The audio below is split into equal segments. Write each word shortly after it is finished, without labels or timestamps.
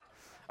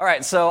All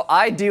right, so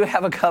I do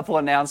have a couple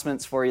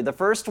announcements for you. The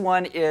first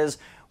one is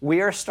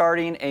we are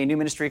starting a new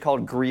ministry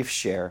called Grief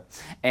Share.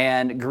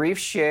 And Grief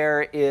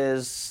Share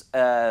is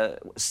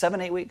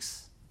 7-8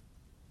 weeks?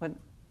 What?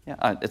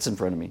 Yeah, it's in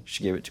front of me.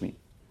 She gave it to me.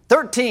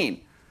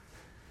 13!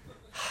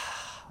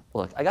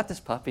 Look, I got this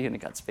puppy and it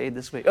got spayed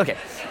this week. Okay.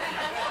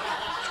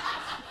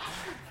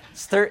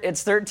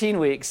 It's 13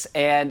 weeks,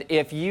 and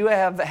if you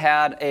have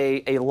had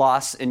a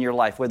loss in your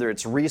life, whether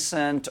it's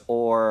recent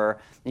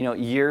or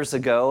years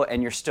ago,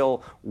 and you're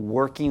still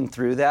working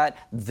through that,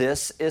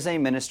 this is a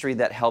ministry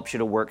that helps you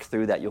to work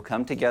through that. You'll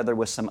come together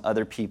with some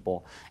other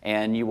people,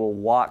 and you will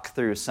walk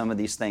through some of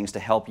these things to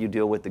help you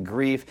deal with the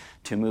grief,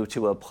 to move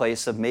to a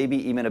place of maybe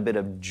even a bit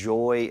of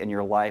joy in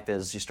your life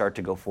as you start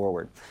to go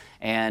forward.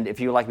 And if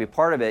you would like to be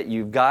part of it,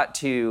 you've got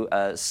to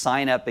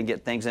sign up and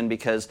get things in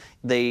because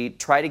they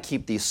try to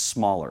keep these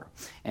smaller.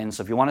 And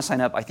so if you want to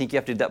sign up, I think you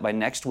have to do that by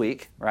next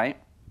week, right?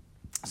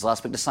 So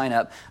last week to sign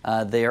up.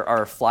 There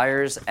are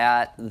flyers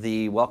at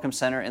the Welcome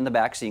Center in the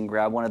back, so you can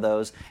grab one of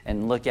those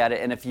and look at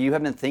it. And if you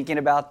have been thinking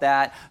about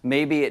that,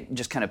 maybe it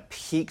just kind of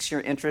piques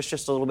your interest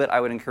just a little bit, I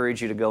would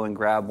encourage you to go and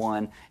grab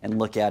one and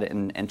look at it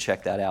and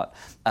check that out.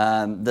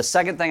 The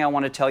second thing I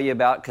want to tell you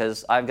about,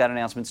 because I've got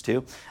announcements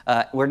too,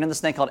 we're doing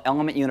this thing called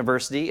Element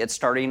University. It's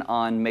starting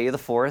on May the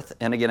 4th.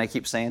 And again, I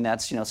keep saying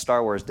that's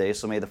Star Wars Day,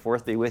 so May the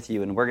 4th be with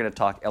you. And we're going to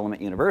talk Element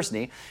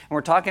University. And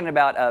we're talking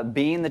about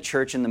being the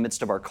church in the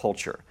midst of our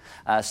culture.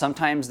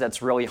 Sometimes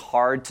that's really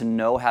hard to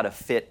know how to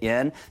fit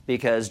in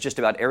because just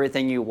about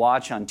everything you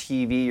watch on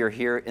TV or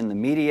hear in the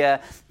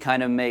media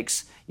kind of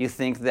makes you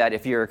think that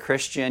if you're a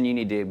Christian, you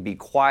need to be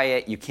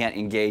quiet, you can't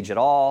engage at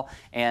all.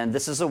 And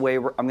this is a way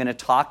where I'm going to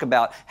talk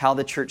about how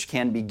the church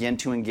can begin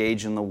to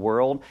engage in the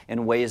world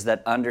in ways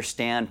that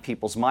understand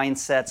people's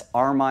mindsets,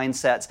 our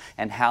mindsets,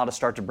 and how to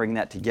start to bring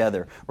that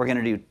together. We're going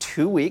to do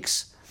 2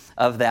 weeks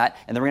of that,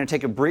 and then we're going to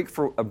take a break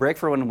for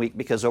 1 week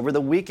because over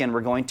the weekend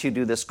we're going to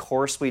do this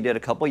course we did a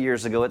couple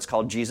years ago. It's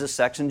called Jesus,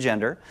 Sex, and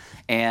Gender,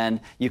 and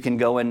you can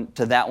go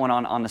into that one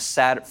on a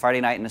Friday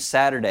night and a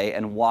Saturday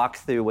and walk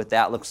through what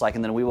that looks like,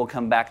 and then we will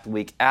come back the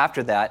week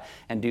after that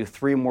and do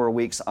 3 more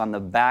weeks on the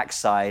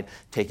backside,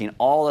 taking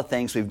all the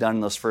things we've done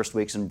in those first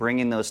weeks and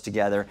bringing those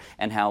together,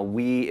 and how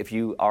we, if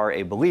you are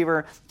a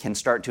believer, can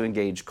start to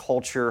engage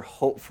culture,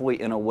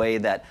 hopefully in a way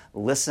that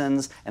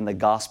listens and the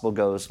gospel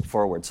goes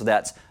forward. So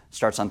that's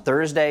starts on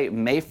Thursday,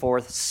 May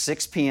 4th,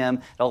 6 p.m.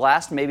 It'll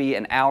last maybe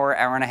an hour,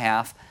 hour and a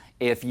half.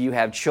 If you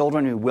have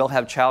children who will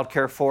have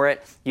childcare for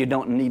it, you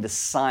don't need to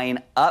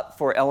sign up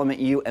for Element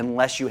U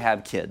unless you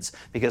have kids,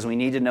 because we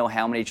need to know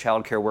how many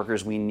childcare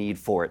workers we need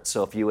for it.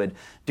 So if you would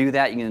do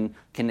that,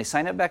 can they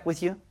sign up back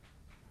with you?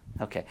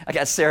 Okay, I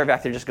got Sarah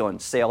back there just going,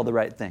 say all the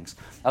right things.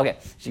 Okay,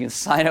 so you can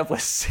sign up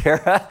with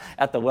Sarah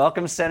at the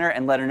Welcome Center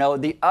and let her know.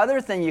 The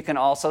other thing you can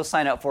also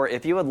sign up for,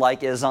 if you would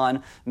like, is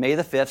on May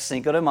the 5th,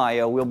 Cinco de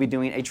Mayo, we'll be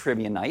doing a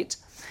trivia night.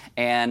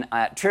 And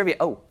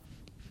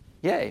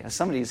yay,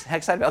 somebody's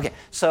excited. Okay,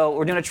 so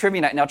we're doing a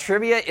trivia night. Now,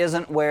 trivia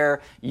isn't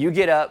where you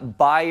get up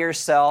by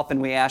yourself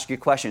and we ask you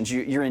questions.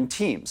 You're in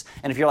teams.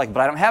 And if you're like,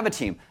 but I don't have a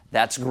team,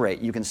 that's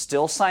great. You can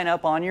still sign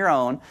up on your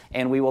own,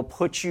 and we will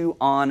put you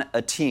on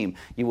a team.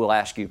 You will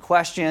ask you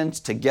questions.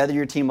 Together,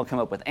 your team will come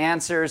up with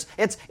answers.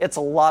 It's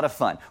a lot of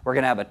fun. We're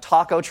going to have a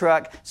taco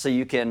truck, so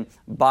you can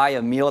buy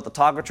a meal at the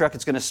taco truck.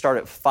 It's going to start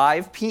at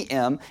 5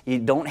 p.m. You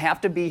don't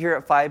have to be here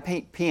at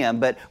 5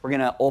 p.m., but we're going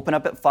to open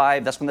up at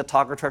 5. That's when the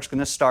taco truck's going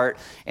to start.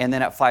 And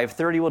then at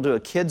 5:30, we'll do a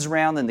kids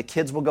round. Then the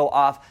kids will go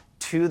off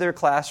to their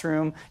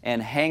classroom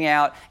and hang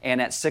out.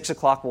 And at 6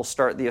 o'clock, we'll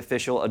start the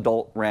official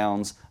adult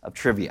rounds of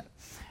trivia.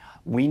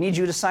 We need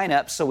you to sign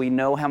up so we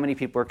know how many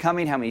people are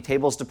coming, how many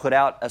tables to put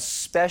out,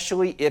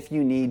 especially if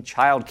you need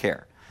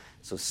childcare.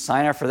 So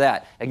sign up for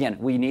that. Again,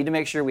 we need to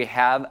make sure we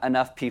have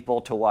enough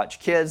people to watch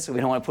kids. We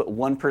don't want to put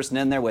one person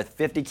in there with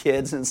 50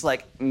 kids and it's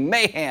like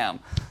mayhem.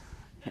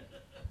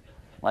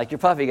 Like your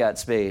puppy got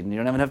spayed and you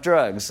don't have enough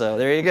drugs, so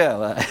there you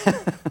go.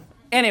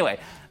 Anyway,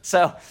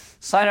 so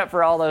sign up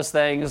for all those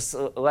things.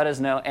 Let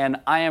us know. And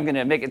I am going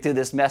to make it through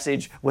this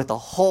message with a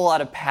whole lot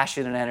of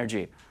passion and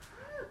energy.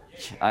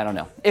 I don't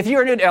know. If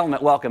you're new to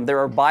Element, welcome. There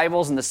are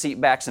Bibles in the seat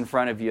backs in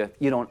front of you. If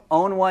you don't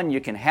own one, you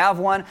can have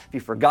one. If you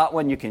forgot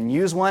one, you can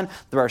use one.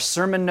 There are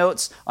sermon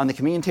notes on the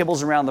communion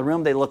tables around the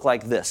room. They look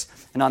like this.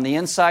 And on the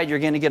inside, you're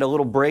going to get a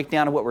little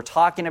breakdown of what we're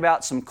talking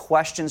about, some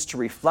questions to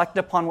reflect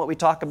upon what we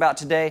talk about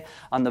today.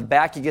 On the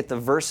back, you get the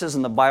verses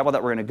in the Bible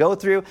that we're going to go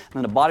through. And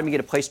on the bottom, you get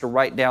a place to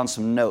write down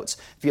some notes.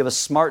 If you have a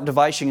smart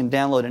device, you can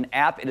download an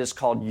app. It is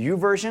called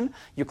YouVersion.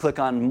 You click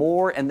on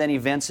More and then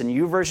Events, and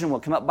YouVersion will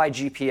come up by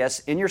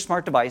GPS in your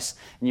smart device.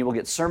 And you will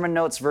get sermon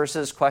notes,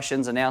 verses,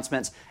 questions,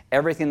 announcements,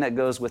 everything that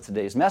goes with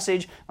today's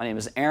message. My name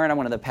is Aaron. I'm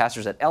one of the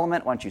pastors at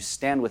Element. Why don't you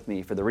stand with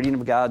me for the reading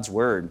of God's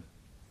Word.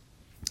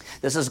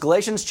 This is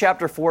Galatians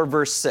chapter 4,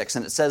 verse 6,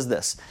 and it says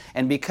this,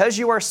 "And because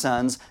you are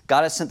sons,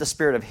 God has sent the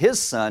Spirit of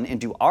His Son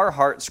into our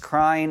hearts,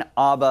 crying,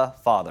 Abba,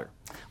 Father."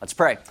 Let's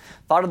pray.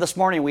 Father, this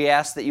morning we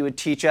ask that you would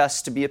teach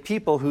us to be a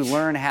people who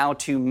learn how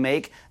to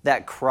make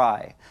that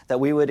cry, that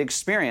we would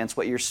experience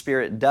what your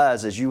Spirit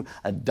does as you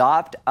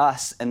adopt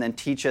us and then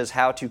teach us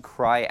how to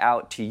cry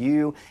out to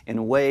you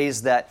in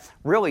ways that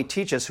really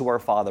teach us who our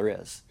Father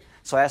is.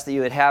 So I ask that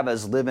you would have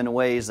us live in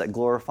ways that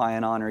glorify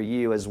and honor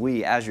you as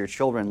we, as your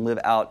children, live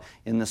out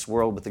in this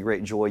world with the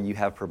great joy you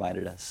have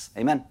provided us.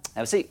 Amen.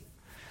 Have a seat.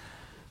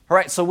 All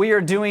right, so we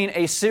are doing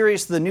a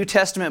series to the New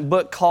Testament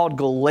book called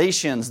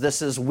Galatians.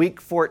 This is week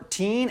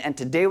 14, and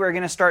today we're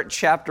going to start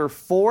chapter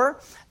 4.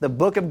 The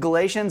book of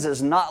Galatians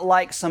is not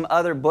like some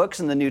other books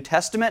in the New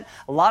Testament.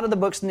 A lot of the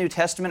books in the New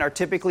Testament are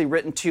typically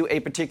written to a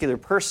particular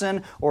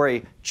person or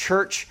a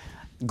church.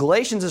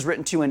 Galatians is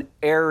written to an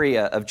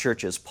area of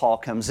churches. Paul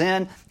comes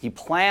in, he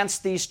plants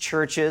these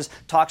churches,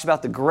 talks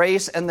about the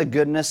grace and the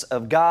goodness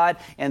of God,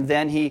 and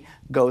then he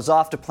goes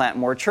off to plant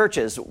more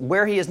churches.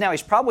 Where he is now,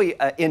 he's probably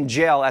in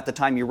jail at the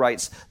time he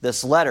writes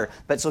this letter.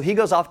 But so he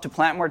goes off to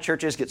plant more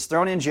churches, gets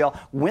thrown in jail.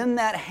 When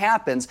that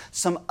happens,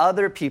 some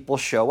other people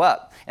show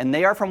up. And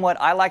they are from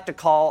what I like to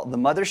call the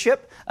mothership.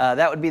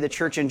 That would be the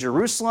church in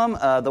Jerusalem,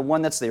 the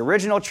one that's the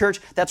original church.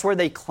 That's where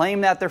they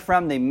claim that they're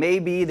from. They may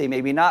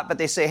be not, but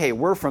they say, hey,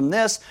 we're from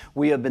this.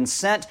 We have been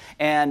sent,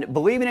 and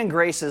believing in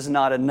grace is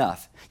not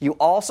enough. You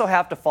also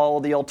have to follow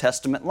the Old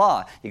Testament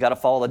law. You got to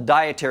follow the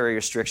dietary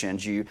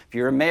restrictions. If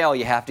you're a male,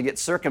 you have to get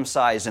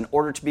circumcised in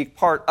order to be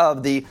part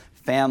of the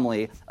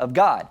family of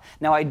God.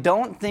 Now, I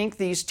don't think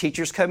these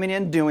teachers coming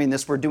in doing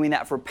this were doing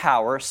that for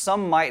power.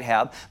 Some might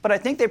have, but I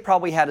think they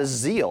probably had a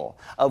zeal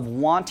of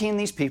wanting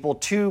these people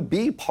to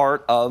be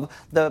part of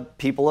the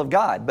people of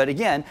God. But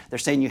again, they're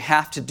saying you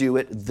have to do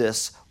it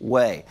this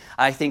way.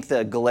 I think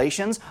the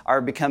Galatians are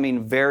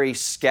becoming very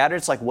scattered.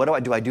 It's like,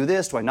 what do I do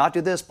this? Do I not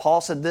do this? Paul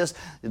said this.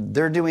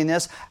 They're doing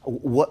this.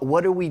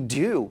 What do we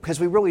do? Because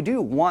we really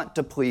do want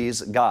to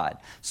please God.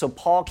 So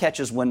Paul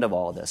catches wind of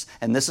all of this,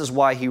 and this is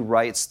why he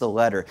writes the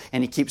letter.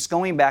 And he keeps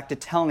going back to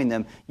telling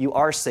them, you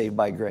are saved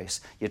by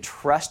grace. You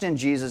trust in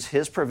Jesus,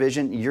 his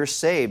provision, you're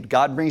saved.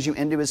 God brings you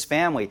into his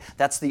family.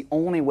 That's the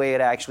only way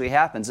it actually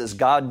happens, is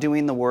God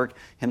doing the work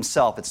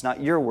himself. It's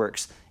not your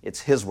works,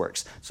 it's his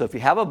works. So if you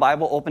have a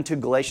Bible, open to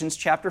Galatians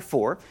chapter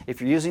 4. If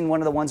you're using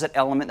one of the ones at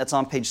Element, that's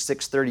on page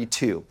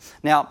 632.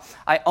 Now,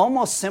 I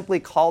almost simply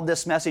called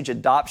this message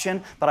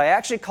adoption, but I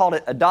actually called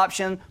it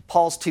Adoption,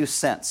 Paul's 2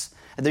 cents.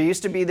 There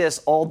used to be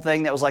this old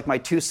thing that was like my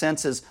 2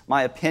 cents is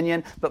my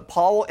opinion, but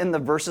Paul in the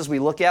verses we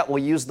look at will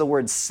use the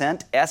word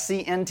sent,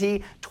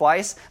 S-E-N-T,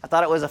 twice. I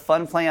thought it was a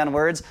fun play on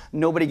words.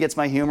 Nobody gets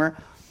my humor.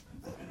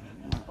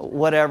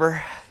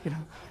 Whatever,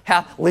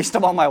 least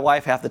of all my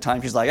wife half the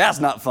time. She's like, that's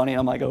not funny.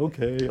 I'm like,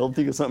 okay, I'll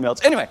think of something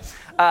else. Anyway,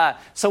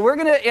 so we're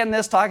going to end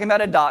this talking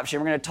about adoption.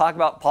 We're going to talk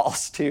about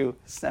Paul's 2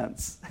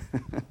 cents.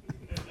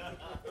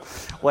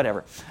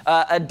 Whatever.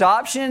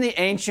 Adoption in the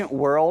ancient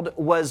world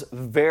was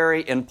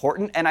very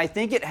important, and I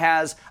think it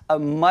has a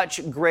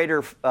much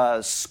greater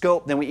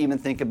scope than we even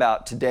think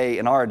about today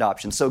in our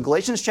adoption. So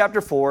Galatians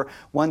chapter 4,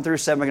 1 through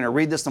 7, we're going to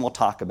read this and we'll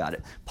talk about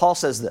it. Paul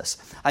says this,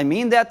 I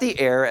mean that the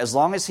heir, as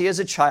long as he is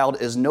a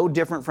child, is no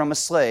different from a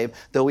slave,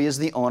 though he is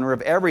the owner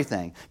of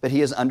everything. But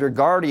he is under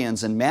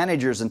guardians and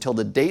managers until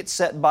the date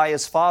set by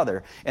his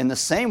father. In the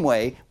same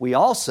way, we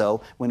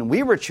also, when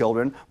we were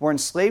children, were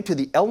enslaved to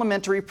the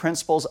elementary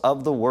principles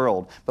of the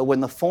world. But when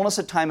the fullness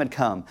of time had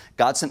come,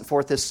 God sent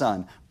forth his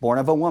Son, born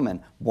of a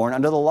woman, born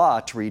under the law,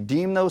 to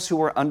redeem those who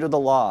were under the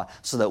law,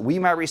 so that we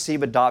might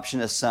receive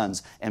adoption as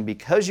sons. And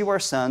because you are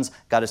sons,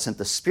 God has sent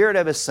the Spirit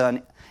of his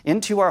Son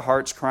into our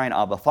hearts, crying,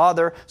 Abba,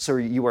 Father. So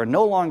you are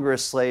no longer a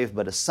slave,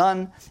 but a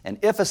son, and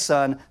if a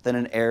son, then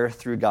an heir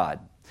through God.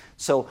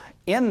 So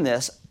in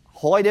this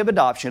whole idea of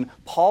adoption,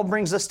 Paul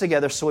brings us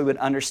together so we would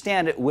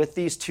understand it with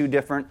these two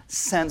different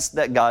sense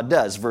that God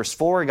does. Verse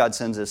 4, God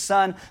sends his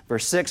Son.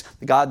 Verse 6,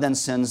 God then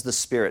sends the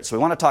Spirit. So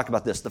we want to talk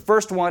about this. The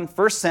first one,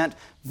 first sent,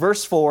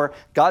 verse 4,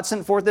 God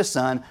sent forth his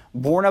Son,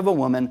 born of a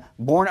woman,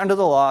 born under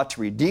the law,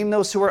 to redeem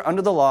those who are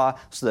under the law,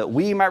 so that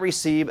we might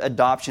receive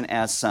adoption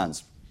as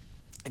sons.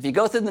 If you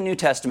go through the New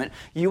Testament,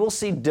 you will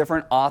see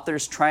different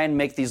authors try and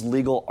make these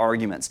legal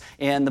arguments.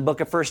 In the book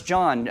of 1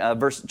 John,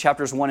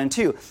 chapters 1 and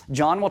 2,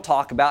 John will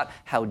talk about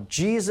how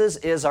Jesus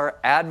is our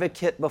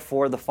advocate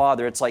before the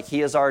Father. It's like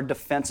he is our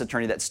defense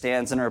attorney that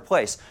stands in our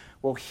place.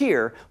 Well,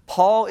 here,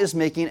 Paul is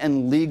making a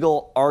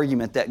legal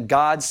argument that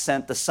God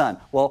sent the Son.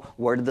 Well,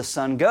 where did the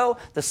Son go?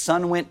 The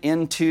Son went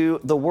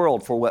into the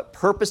world. For what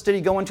purpose did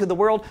he go into the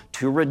world?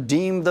 To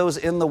redeem those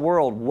in the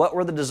world. What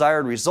were the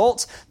desired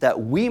results?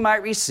 That we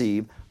might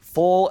receive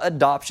full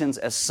adoptions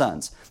as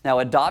sons. Now,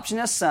 adoption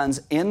as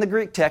sons, in the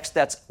Greek text,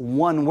 that's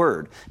one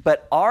word.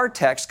 But our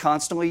text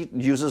constantly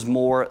uses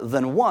more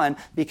than one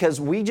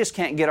because we just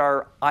can't get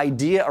our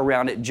idea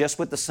around it just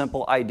with the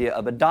simple idea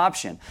of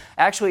adoption.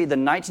 Actually, the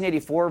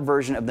 1984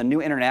 version of the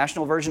New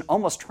International Version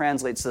almost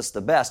translates this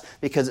the best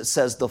because it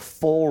says the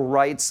full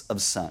rights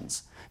of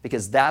sons,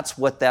 because that's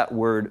what that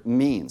word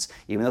means.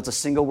 Even though it's a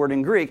single word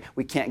in Greek,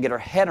 we can't get our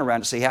head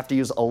around it, so you have to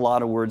use a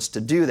lot of words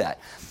to do that.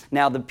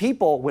 Now, the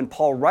people, when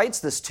Paul writes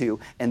this to,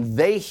 and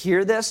they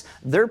hear this,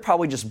 they're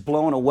probably just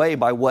blown away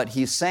by what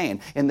he's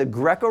saying. In the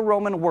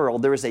Greco-Roman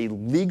world, there is a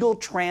legal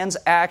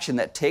transaction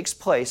that takes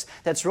place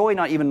that's really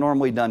not even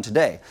normally done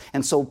today.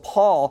 And so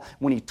Paul,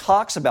 when he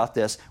talks about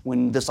this,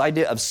 when this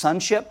idea of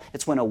sonship,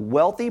 it's when a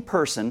wealthy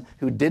person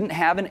who didn't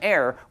have an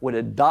heir would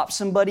adopt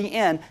somebody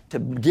in to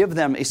give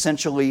them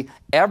essentially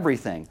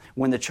everything.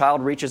 When the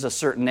child reaches a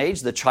certain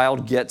age, the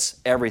child gets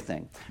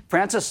everything.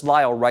 Francis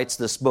Lyle writes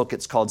this book.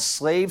 It's called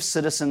Slave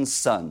Citizens'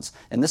 Sons.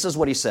 And this is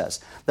what he says.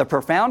 The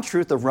profound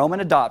truth of Roman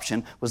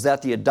adoption was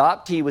that the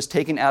adoptee was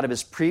taken out of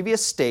his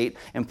previous state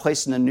and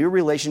placed in a new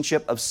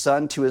relationship of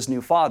son to his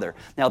new father.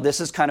 Now, this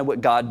is kind of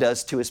what God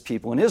does to his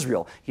people in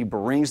Israel. He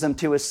brings them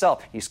to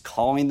himself. He's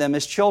calling them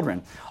his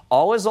children.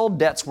 All his old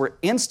debts were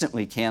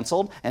instantly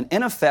canceled, and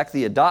in effect,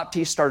 the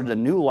adoptee started a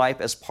new life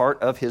as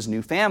part of his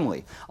new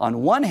family.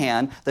 On one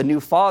hand, the new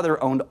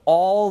father owned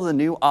all the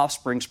new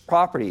offspring's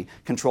property,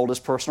 controlled his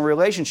personal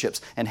relationships,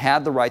 and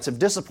had the rights of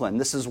discipline.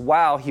 This is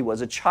while he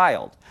was a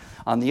child.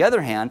 On the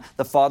other hand,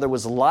 the father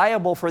was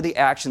liable for the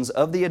actions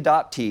of the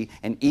adoptee,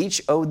 and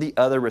each owed the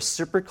other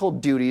reciprocal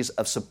duties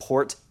of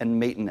support and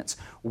maintenance.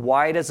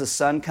 Why does the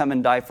Son come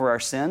and die for our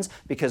sins?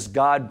 Because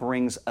God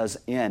brings us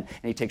in, and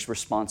He takes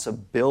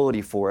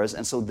responsibility for us,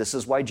 and so this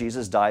is why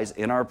Jesus dies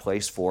in our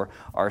place for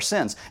our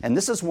sins. And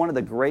this is one of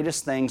the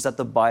greatest things that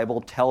the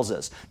Bible tells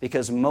us,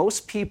 because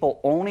most people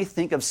only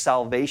think of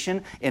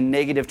salvation in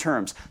negative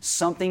terms,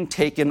 something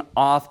taken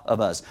off of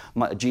us.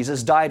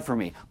 Jesus died for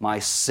me. My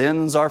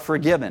sins are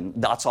forgiven.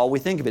 That's all we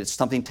think of it. It's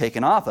something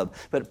taken off of.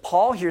 But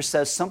Paul here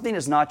says something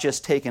is not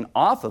just taken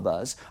off of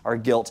us, our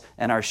guilt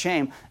and our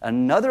shame.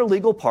 Another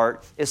legal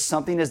part is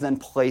something is then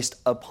placed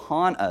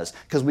upon us,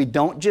 because we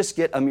don't just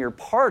get a mere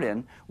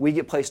pardon, we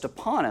get placed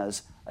upon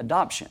us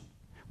adoption.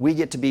 We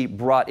get to be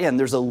brought in.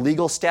 There's a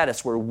legal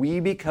status where we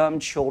become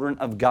children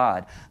of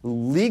God.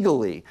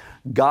 Legally,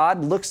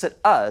 God looks at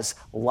us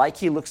like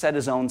He looks at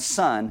His own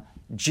Son,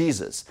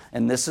 Jesus.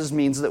 And this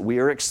means that we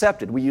are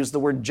accepted. We used the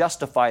word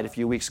justified a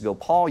few weeks ago.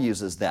 Paul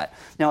uses that.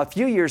 Now, a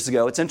few years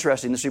ago, it's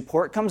interesting, this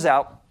report comes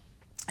out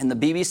in the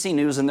BBC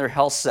News in their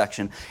health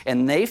section,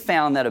 and they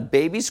found that a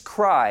baby's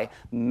cry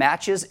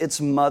matches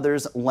its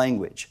mother's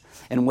language.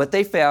 And what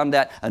they found,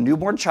 that a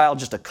newborn child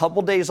just a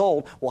couple days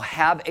old will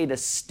have a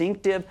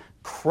distinctive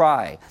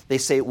cry. They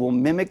say it will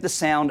mimic the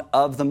sound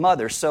of the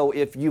mother. So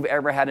if you've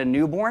ever had a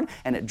newborn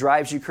and it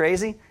drives you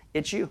crazy,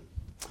 it's you.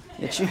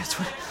 It's you. That's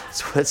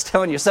what it's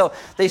telling you. So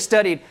they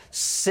studied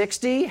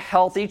 60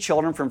 healthy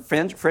children from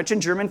French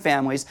and German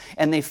families,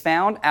 and they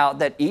found out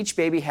that each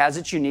baby has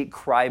its unique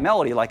cry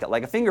melody, like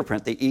a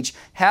fingerprint. They each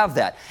have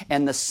that.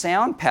 And the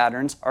sound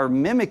patterns are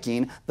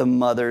mimicking the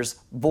mother's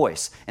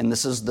voice. And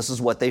this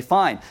is what they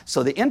find.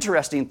 So the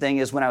interesting thing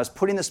is, when I was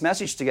putting this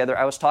message together,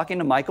 I was talking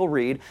to Michael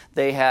Reed.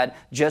 They had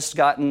just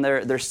gotten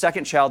their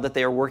second child that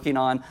they are working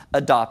on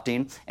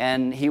adopting,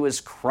 and he was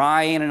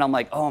crying, and I'm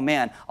like, oh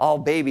man, all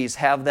babies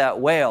have that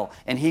wail.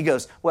 And he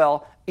goes,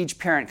 well, each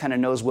parent kind of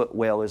knows what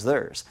wail is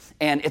theirs.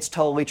 And it's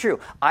totally true.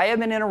 I have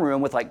been in a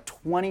room with like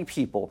 20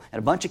 people and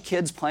a bunch of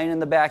kids playing in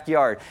the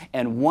backyard,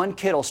 and one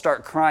kid will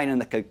start crying in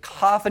the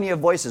cacophony of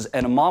voices,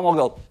 and a mom will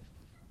go,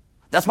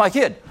 that's my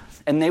kid.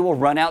 And they will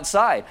run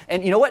outside.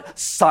 And you know what?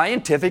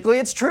 Scientifically,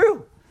 it's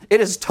true. It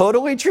is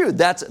totally true.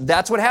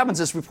 That's what happens.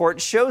 This report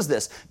shows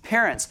this.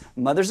 Parents,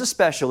 mothers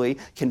especially,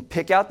 can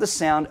pick out the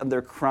sound of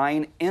their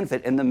crying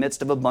infant in the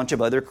midst of a bunch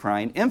of other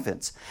crying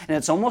infants. And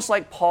it's almost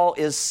like Paul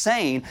is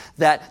saying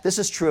that this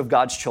is true of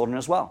God's children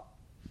as well.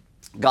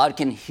 God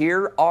can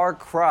hear our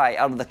cry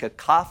out of the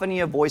cacophony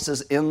of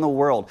voices in the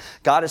world.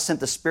 God has sent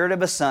the Spirit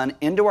of His Son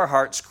into our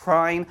hearts,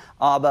 crying,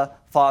 Abba,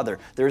 Father.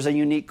 There's a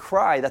unique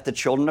cry that the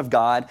children of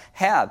God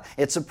have.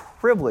 It's a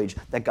privilege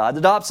that God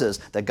adopts us,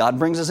 that God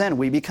brings us in.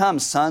 We become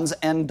sons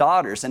and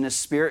daughters, and His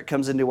Spirit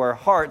comes into our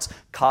hearts,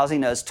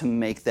 causing us to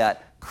make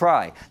that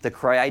cry. The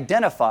cry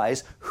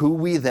identifies who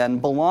we then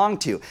belong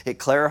to. It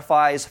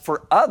clarifies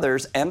for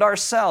others and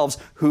ourselves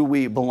who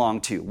we belong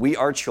to. We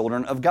are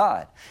children of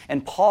God.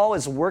 And Paul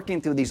is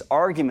working through these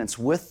arguments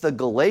with the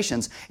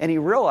Galatians, and he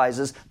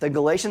realizes the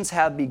Galatians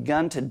have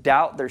begun to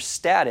doubt their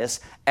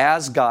status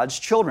as God's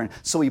children.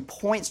 So he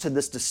points to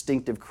this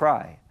distinctive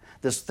cry,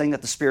 this thing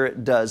that the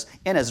Spirit does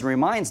in us, and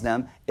reminds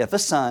them, if a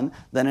son,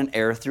 then an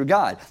heir through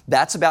God.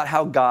 That's about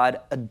how God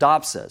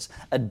adopts us.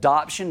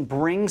 Adoption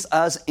brings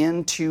us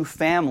into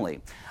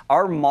family.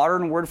 Our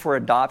modern word for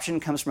adoption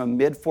comes from a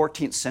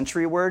mid-14th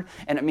century word,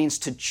 and it means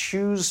to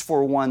choose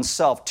for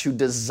oneself, to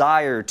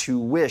desire, to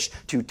wish,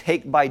 to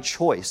take by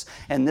choice.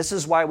 And this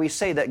is why we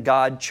say that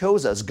God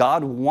chose us.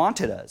 God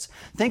wanted us.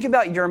 Think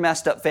about your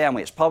messed up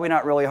family. It's probably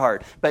not really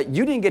hard, but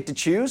you didn't get to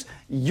choose.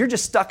 You're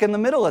just stuck in the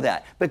middle of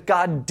that. But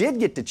God did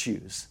get to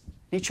choose.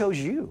 He chose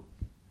you.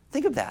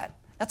 Think of that.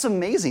 That's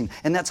amazing,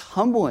 and that's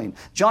humbling.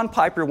 John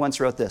Piper once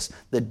wrote this: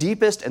 the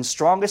deepest and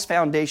strongest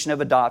foundation of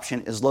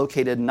adoption is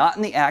located not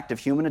in the act of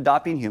human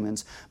adopting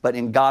humans, but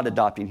in God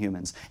adopting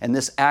humans. And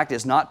this act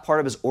is not part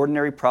of His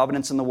ordinary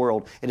providence in the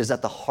world. It is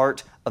at the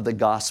heart of the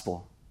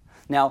gospel.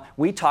 Now,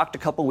 we talked a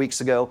couple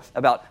weeks ago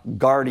about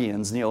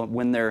guardians,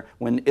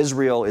 when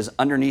Israel is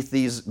underneath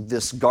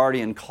this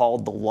guardian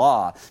called the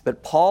law.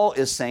 But Paul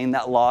is saying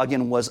that law,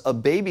 again, was a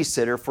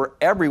babysitter for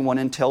everyone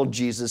until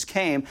Jesus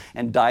came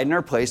and died in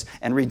our place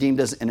and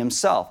redeemed us in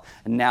himself.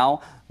 And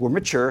now we're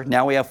mature.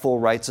 Now we have full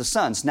rights as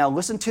sons. Now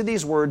listen to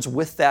these words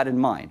with that in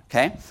mind,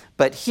 okay?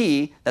 But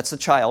he, that's the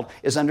child,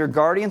 is under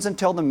guardians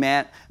until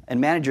and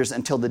managers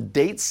until the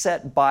date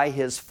set by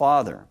his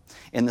father.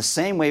 In the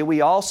same way, we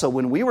also,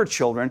 when we were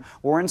children,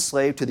 were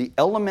enslaved to the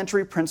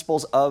elementary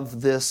principles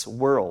of this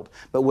world.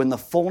 But when the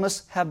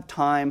fullness of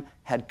time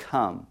had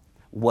come,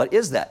 what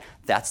is that?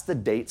 That's the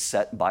date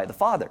set by the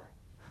Father.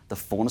 The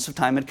fullness of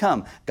time had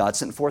come. God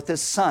sent forth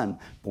his Son,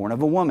 born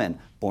of a woman,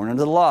 born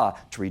under the law,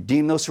 to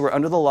redeem those who were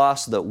under the law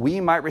so that we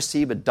might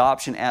receive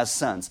adoption as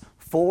sons,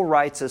 full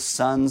rights as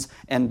sons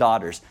and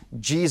daughters.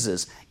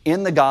 Jesus,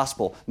 in the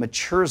gospel,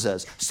 matures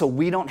us so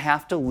we don't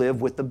have to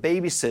live with the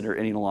babysitter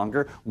any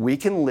longer. We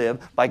can live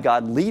by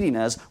God leading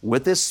us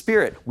with his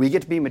Spirit. We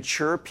get to be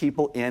mature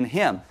people in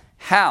him.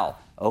 How?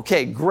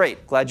 Okay,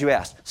 great. Glad you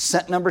asked.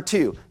 Sent number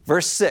 2,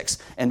 verse 6.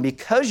 And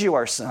because you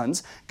are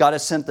sons, God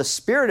has sent the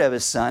Spirit of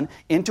his Son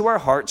into our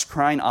hearts,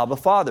 crying, Abba,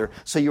 Father.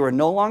 So you are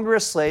no longer a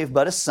slave,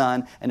 but a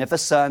son, and if a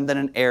son, then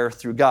an heir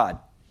through God.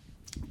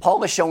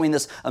 Paul is showing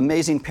this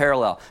amazing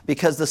parallel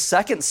because the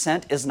second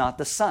sent is not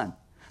the Son.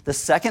 The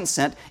second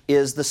sent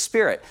is the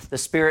Spirit. The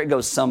Spirit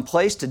goes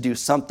someplace to do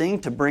something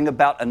to bring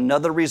about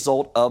another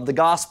result of the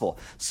gospel.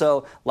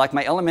 So, like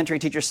my elementary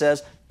teacher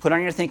says, put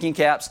on your thinking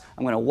caps.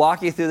 I'm going to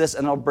walk you through this,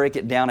 and I'll break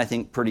it down, I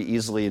think, pretty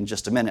easily in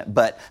just a minute,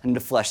 but I need to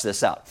flesh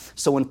this out.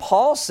 So when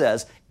Paul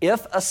says,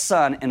 if a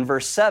son, in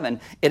verse 7,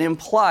 it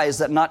implies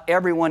that not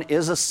everyone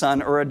is a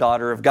son or a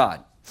daughter of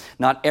God.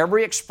 Not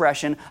every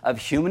expression of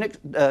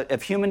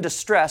human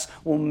distress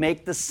will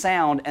make the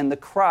sound and the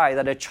cry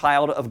that a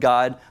child of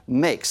God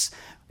makes.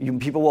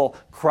 People will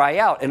cry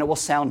out, and it will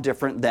sound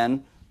different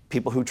than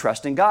people who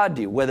trust in God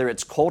do, whether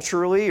it's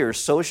culturally or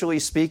socially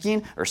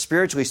speaking or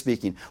spiritually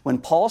speaking. When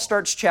Paul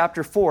starts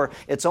chapter 4,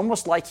 it's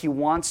almost like he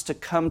wants to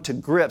come to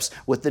grips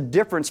with the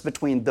difference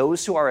between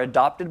those who are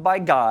adopted by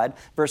God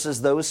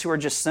versus those who are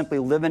just simply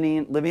living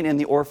in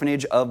the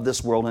orphanage of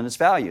this world and its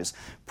values.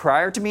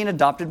 Prior to being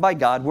adopted by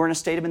God, we're in a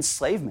state of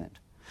enslavement.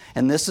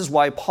 And this is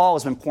why Paul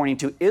has been pointing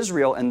to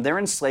Israel and their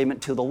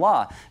enslavement to the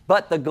law.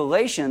 But the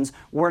Galatians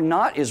were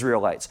not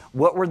Israelites.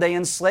 What were they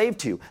enslaved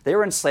to? They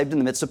were enslaved in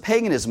the midst of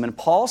paganism. And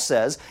Paul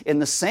says, in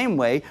the same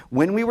way,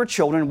 when we were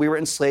children, we were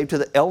enslaved to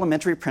the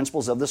elementary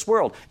principles of this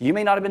world. You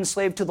may not have been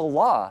enslaved to the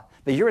law,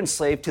 but you're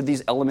enslaved to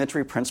these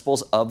elementary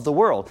principles of the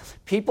world.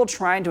 People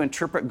trying to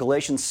interpret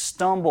Galatians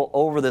stumble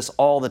over this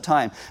all the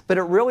time, but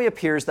it really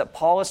appears that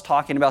Paul is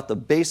talking about the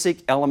basic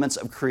elements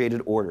of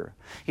created order.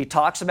 He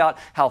talks about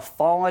how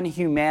fallen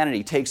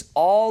humanity takes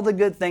all the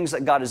good things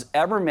that God has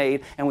ever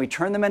made and we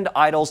turn them into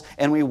idols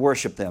and we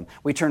worship them.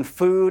 We turn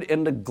food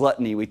into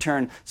gluttony. We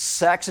turn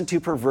sex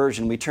into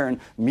perversion. We turn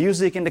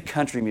music into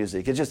country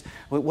music. It's just,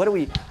 what are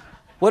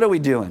we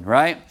doing,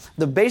 right?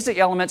 The basic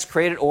elements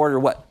created order,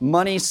 what?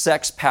 Money,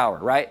 sex, power,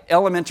 right?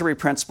 Elementary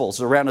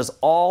principles around us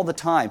all the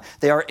time.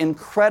 They are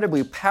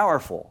incredibly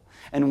powerful.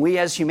 And we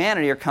as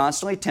humanity are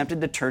constantly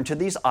tempted to turn to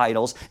these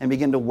idols and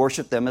begin to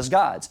worship them as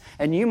gods.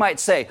 And you might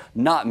say,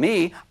 not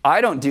me, I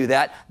don't do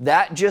that.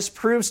 That just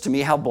proves to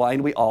me how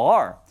blind we all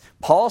are.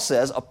 Paul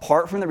says,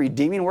 apart from the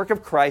redeeming work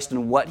of Christ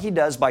and what he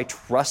does by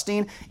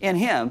trusting in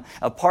him,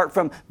 apart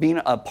from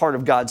being a part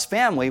of God's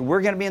family,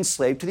 we're going to be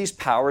enslaved to these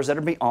powers that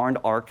are beyond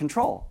our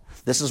control.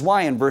 This is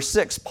why in verse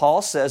 6,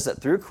 Paul says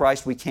that through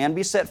Christ we can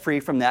be set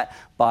free from that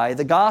by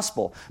the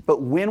gospel.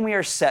 But when we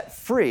are set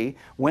free,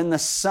 when the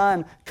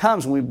Son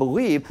comes, when we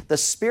believe, the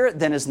Spirit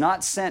then is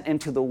not sent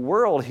into the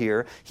world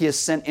here, he is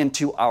sent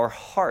into our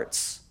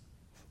hearts.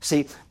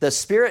 See, the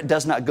Spirit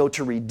does not go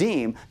to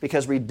redeem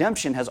because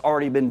redemption has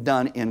already been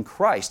done in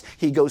Christ.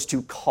 He goes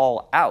to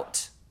call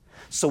out.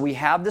 So we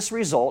have this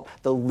result,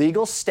 the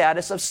legal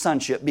status of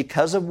sonship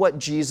because of what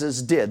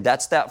Jesus did.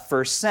 That's that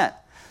first sent.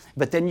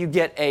 But then you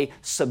get a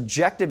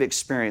subjective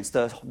experience.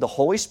 The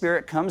Holy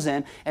Spirit comes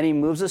in and he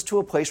moves us to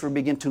a place where we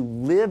begin to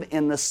live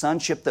in the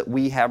sonship that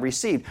we have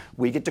received.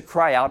 We get to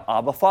cry out,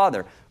 Abba,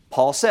 Father.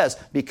 Paul says,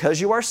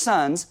 because you are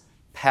sons,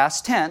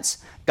 past tense,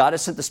 God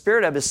has sent the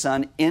Spirit of his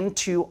Son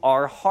into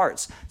our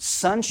hearts.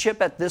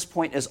 Sonship at this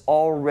point is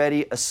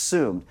already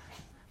assumed.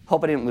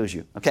 Hope I didn't lose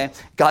you, okay?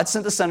 God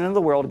sent the Son into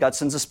the world. God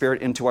sends the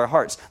Spirit into our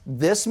hearts.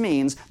 This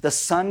means the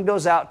Son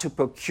goes out to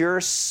procure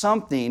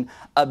something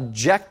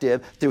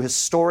objective through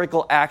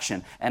historical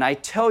action. And I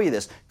tell you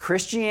this,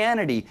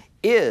 Christianity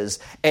is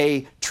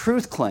a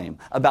truth claim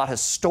about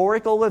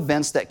historical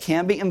events that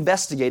can be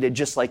investigated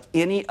just like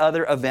any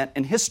other event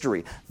in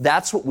history.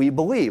 That's what we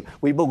believe.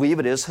 We believe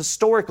it is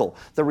historical.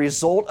 The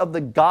result of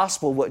the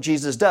gospel, what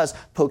Jesus does,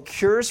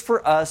 procures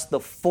for us the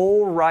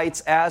full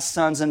rights as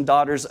sons and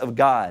daughters of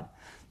God.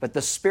 But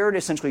the Spirit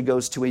essentially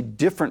goes to a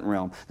different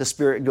realm. The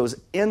Spirit goes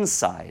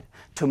inside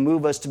to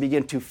move us to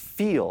begin to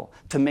feel,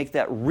 to make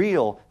that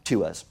real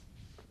to us.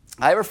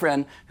 I have a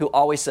friend who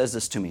always says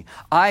this to me.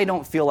 I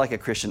don't feel like a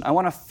Christian. I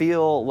want to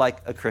feel like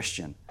a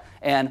Christian.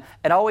 And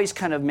it always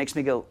kind of makes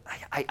me go,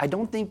 I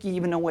don't think you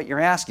even know what you're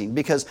asking,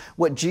 because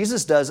what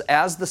Jesus does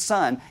as the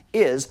Son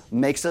is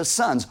makes us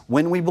sons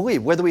when we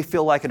believe, whether we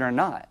feel like it or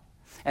not.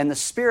 And the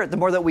Spirit, the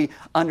more that we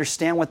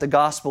understand what the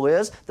gospel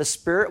is, the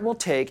Spirit will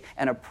take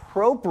and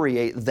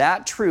appropriate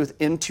that truth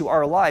into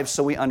our lives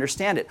so we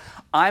understand it.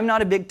 I'm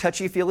not a big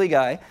touchy-feely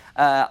guy.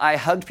 I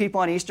hugged people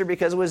on Easter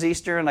because it was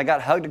Easter, and I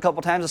got hugged a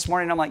couple times this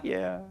morning, and I'm like,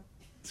 yeah.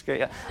 It's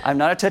great. I'm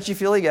not a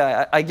touchy-feely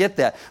guy. I get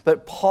that.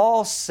 But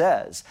Paul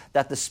says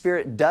that the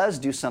Spirit does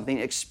do something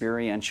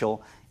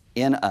experiential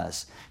in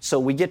us. So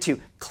we get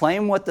to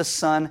claim what the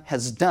Son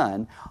has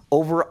done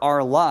over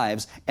our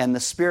lives, and the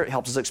Spirit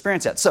helps us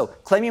experience that. So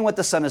claiming what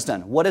the Son has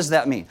done, what does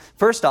that mean?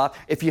 First off,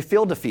 if you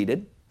feel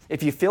defeated,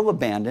 if you feel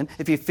abandoned,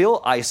 if you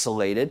feel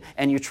isolated,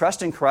 and you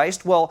trust in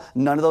Christ, well,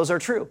 none of those are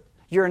true.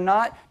 You're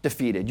not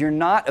defeated. You're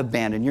not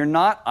abandoned. You're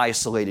not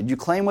isolated. You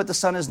claim what the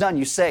Son has done.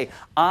 You say,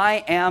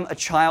 I am a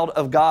child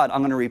of God. I'm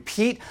going to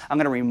repeat. I'm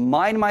going to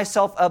remind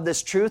myself of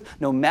this truth.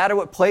 No matter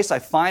what place I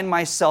find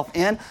myself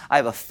in, I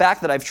have a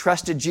fact that I've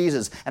trusted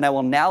Jesus, and I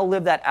will now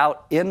live that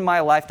out in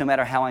my life no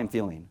matter how I'm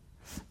feeling.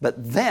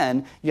 But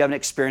then you have an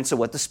experience of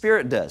what the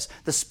Spirit does.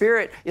 The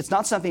Spirit, it's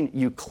not something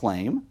you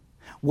claim.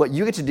 What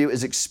you get to do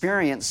is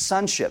experience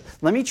sonship.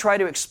 Let me try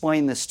to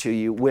explain this to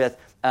you with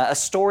a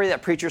story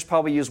that preachers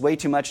probably use way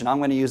too much, and I'm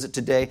going to use it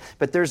today.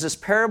 But there's this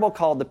parable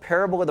called the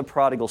parable of the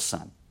prodigal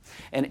son.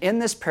 And in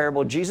this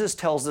parable, Jesus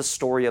tells the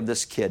story of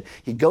this kid.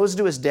 He goes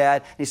to his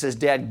dad, and he says,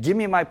 Dad, give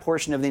me my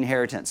portion of the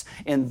inheritance.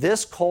 In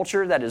this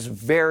culture, that is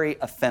very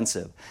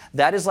offensive.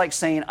 That is like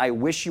saying, I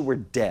wish you were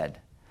dead.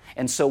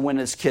 And so when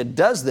this kid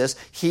does this,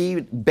 he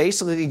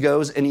basically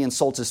goes and he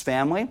insults his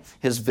family,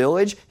 his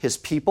village, his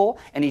people,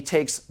 and he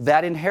takes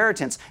that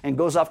inheritance and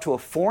goes off to a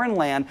foreign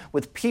land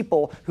with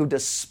people who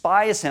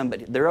despise him,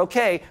 but they're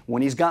okay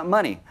when he's got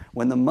money.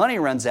 When the money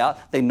runs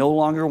out, they no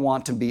longer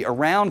want to be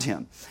around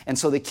him. And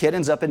so the kid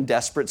ends up in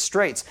desperate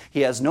straits.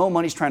 He has no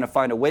money. He's trying to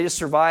find a way to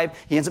survive.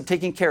 He ends up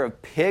taking care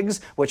of pigs,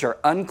 which are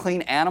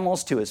unclean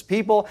animals to his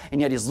people,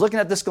 and yet he's looking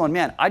at this going,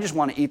 man, I just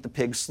want to eat the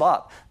pig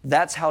slop.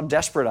 That's how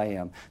desperate I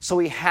am. So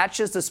he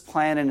hatches this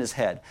plan in his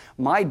head.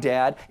 My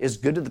dad is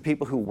good to the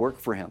people who work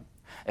for him.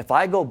 If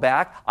I go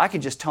back, I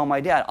could just tell my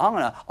dad,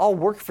 I'll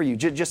work for you.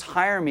 Just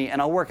hire me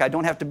and I'll work. I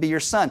don't have to be your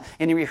son.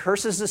 And he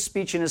rehearses this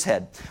speech in his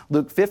head.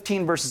 Luke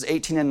 15, verses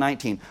 18 and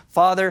 19.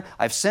 Father,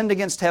 I've sinned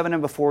against heaven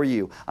and before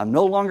you. I'm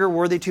no longer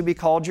worthy to be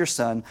called your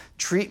son.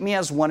 Treat me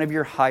as one of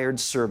your hired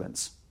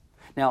servants.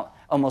 Now,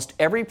 almost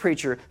every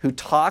preacher who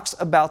talks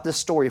about this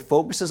story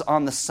focuses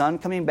on the son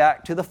coming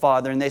back to the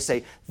father, and they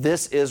say,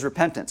 this is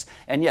repentance.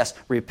 And yes,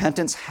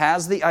 repentance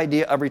has the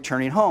idea of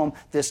returning home.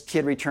 This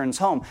kid returns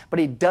home, but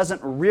he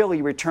doesn't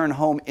really return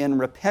home in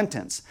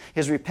repentance.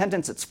 His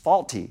repentance, it's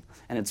faulty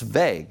and it's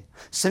vague.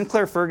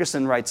 Sinclair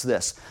Ferguson writes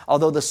this,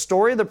 although the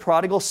story of the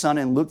prodigal son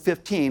in Luke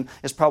 15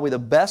 is probably the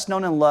best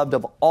known and loved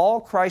of all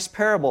Christ's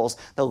parables,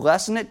 the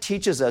lesson it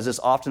teaches us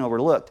is often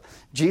overlooked.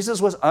 Jesus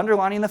was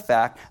underlining the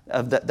fact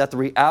that the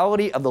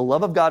reality of the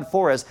love of God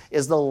for us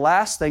is the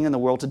last thing in the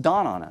world to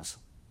dawn on us.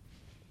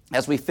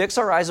 As we fix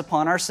our eyes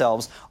upon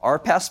ourselves, our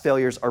past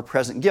failures, our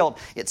present guilt,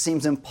 it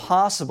seems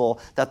impossible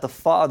that the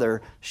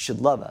Father should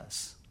love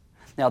us.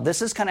 Now,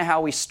 this is kind of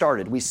how we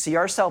started. We see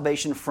our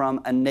salvation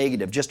from a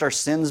negative, just our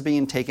sins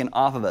being taken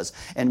off of us.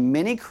 And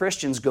many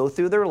Christians go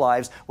through their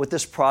lives with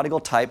this prodigal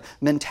type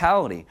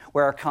mentality,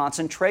 where our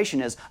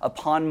concentration is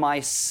upon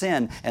my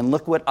sin and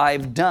look what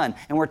I've done.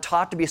 And we're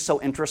taught to be so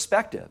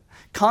introspective.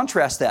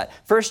 Contrast that.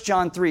 1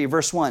 John 3,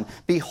 verse 1,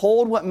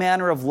 behold what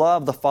manner of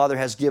love the Father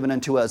has given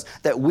unto us,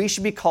 that we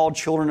should be called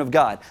children of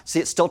God. See,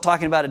 it's still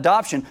talking about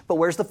adoption, but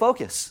where's the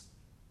focus?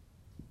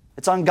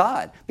 It's on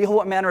God. Behold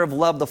what manner of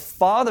love the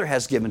Father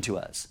has given to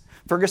us.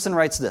 Ferguson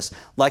writes this,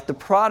 like the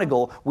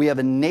prodigal, we have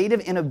a native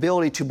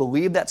inability to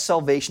believe that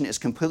salvation is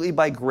completely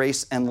by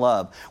grace and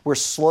love. We're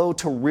slow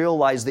to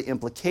realize the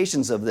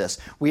implications of this.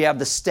 We have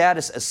the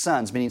status as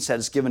sons, meaning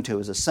status given to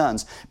us as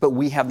sons, but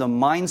we have the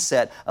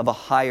mindset of a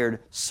hired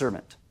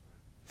servant.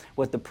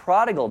 What the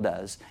prodigal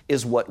does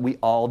is what we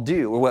all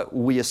do, or what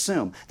we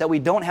assume, that we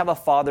don't have a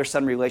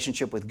father-son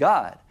relationship with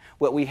God.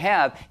 What we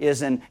have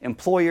is an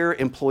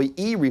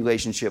employer-employee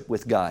relationship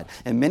with God.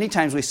 And many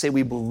times we say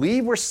we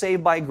believe we're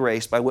saved by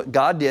grace, by what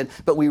God did,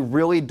 but we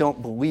really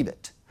don't believe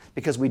it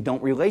because we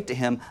don't relate to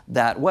Him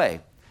that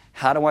way.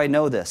 How do I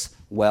know this?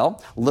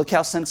 Well, look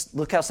how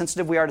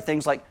sensitive we are to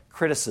things like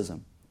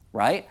criticism,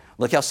 right?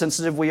 Look how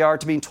sensitive we are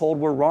to being told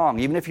we're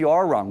wrong. Even if you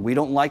are wrong, we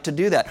don't like to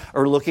do that.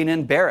 Or looking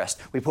embarrassed.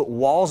 We put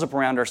walls up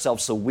around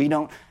ourselves so we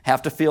don't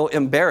have to feel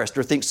embarrassed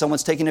or think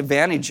someone's taking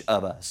advantage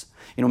of us.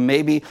 You know,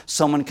 maybe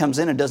someone comes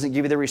in and doesn't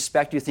give you the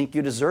respect you think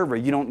you deserve, or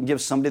you don't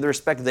give somebody the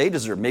respect they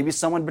deserve. Maybe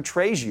someone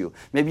betrays you.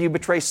 Maybe you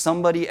betray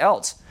somebody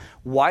else.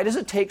 Why does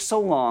it take so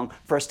long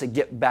for us to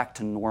get back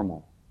to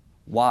normal?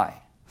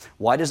 Why?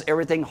 Why does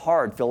everything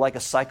hard feel like a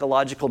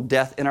psychological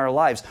death in our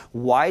lives?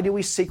 Why do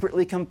we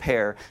secretly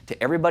compare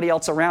to everybody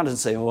else around us and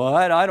say, well,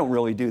 I don't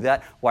really do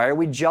that? Why are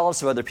we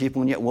jealous of other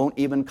people and yet won't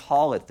even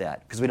call it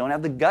that? Because we don't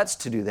have the guts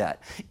to do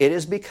that. It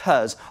is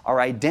because our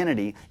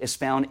identity is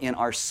found in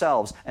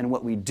ourselves and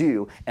what we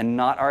do, and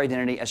not our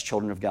identity as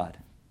children of God.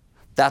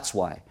 That's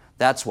why.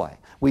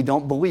 We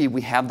don't believe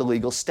we have the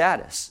legal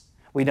status.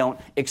 We don't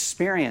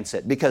experience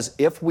it, because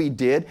if we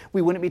did,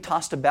 we wouldn't be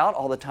tossed about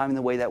all the time in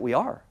the way that we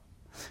are.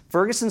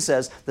 Ferguson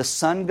says the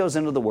Son goes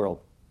into the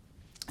world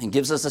and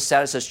gives us a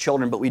status as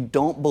children, but we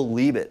don't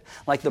believe it.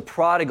 Like the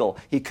prodigal,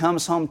 he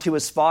comes home to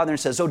his father and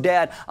says, oh,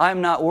 Dad,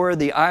 I'm not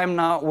worthy.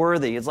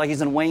 It's like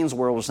he's in Wayne's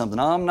World or something.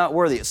 I'm not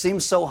worthy. It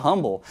seems so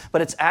humble,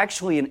 but it's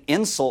actually an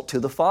insult to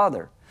the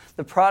father.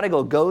 The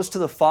prodigal goes to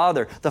the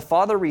father. The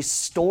father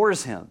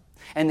restores him.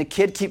 And the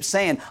kid keeps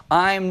saying,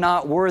 I'm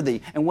not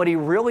worthy. And what he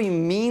really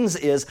means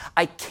is,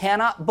 I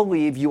cannot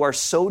believe you are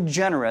so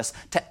generous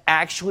to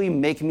actually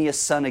make me a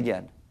son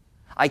again.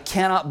 I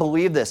cannot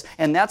believe this.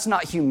 And that's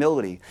not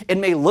humility. It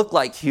may look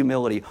like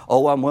humility.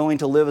 Oh, I'm willing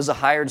to live as a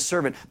hired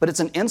servant. But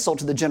it's an insult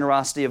to the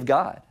generosity of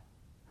God.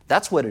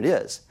 That's what it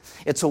is.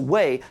 It's a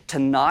way to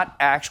not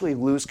actually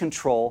lose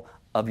control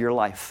of your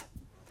life.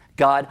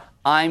 God,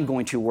 I'm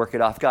going to work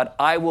it off. God,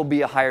 I will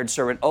be a hired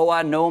servant. Oh,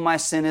 I know my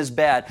sin is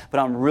bad, but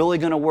I'm really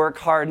going to work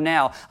hard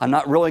now. I'm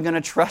not really going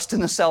to trust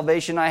in the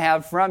salvation I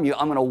have from you.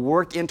 I'm going to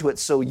work into it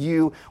so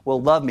you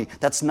will love me.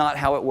 That's not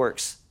how it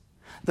works.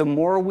 The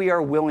more we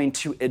are willing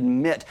to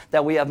admit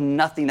that we have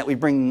nothing, that we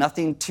bring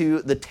nothing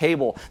to the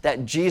table,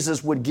 that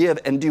Jesus would give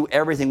and do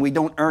everything, we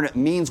don't earn it,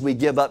 means we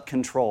give up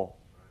control.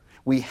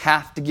 We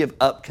have to give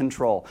up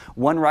control.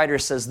 One writer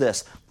says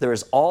this, there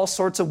is all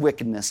sorts of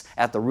wickedness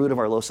at the root of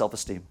our low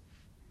self-esteem.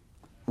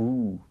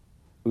 Ooh,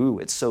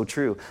 it's so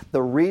true.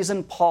 The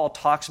reason Paul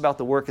talks about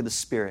the work of the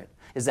Spirit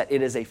is that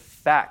it is a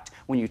fact.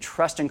 When you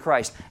trust in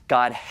Christ,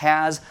 God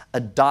has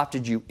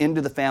adopted you into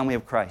the family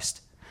of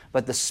Christ.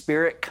 But the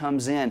Spirit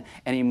comes in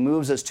and He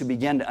moves us to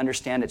begin to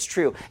understand it's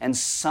true. And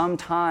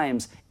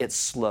sometimes it's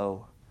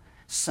slow.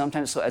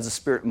 Sometimes so as the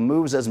Spirit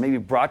moves us, maybe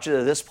brought you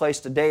to this place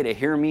today to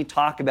hear me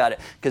talk about it,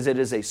 because it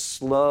is a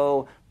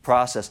slow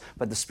process.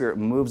 But the Spirit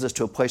moves us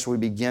to a place where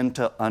we begin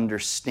to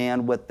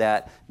understand what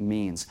that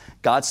means.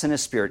 God sent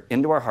His Spirit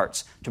into our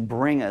hearts to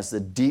bring us the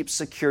deep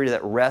security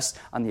that rests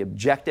on the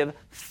objective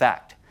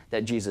fact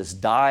that Jesus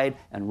died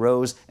and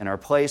rose in our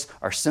place.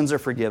 Our sins are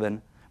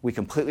forgiven. We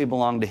completely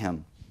belong to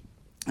Him.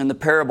 In the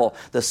parable,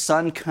 the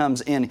son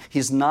comes in.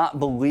 He's not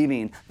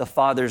believing the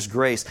father's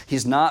grace.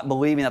 He's not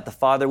believing that the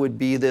father would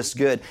be this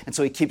good. And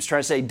so he keeps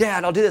trying to say,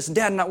 Dad, I'll do this. And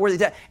Dad, I'm not worthy.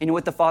 Dad. And you know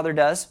what the father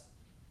does?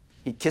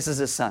 He kisses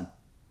his son.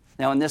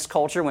 Now, in this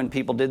culture, when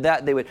people did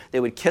that, they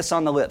would kiss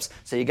on the lips.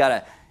 So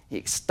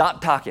you stop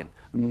talking.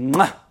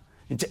 Mwah.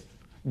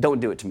 Don't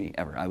do it to me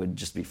ever. I would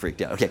just be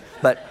freaked out. Okay,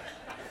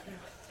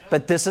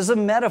 but this is a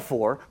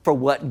metaphor for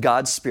what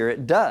God's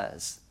Spirit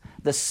does.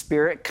 The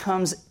Spirit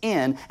comes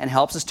in and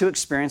helps us to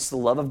experience the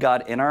love of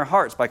God in our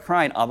hearts by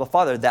crying, Abba,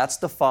 Father. That's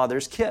the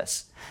Father's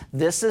kiss.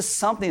 This is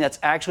something that's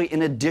actually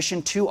in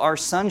addition to our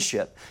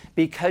sonship.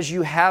 Because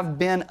you have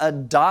been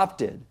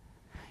adopted,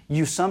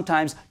 you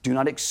sometimes do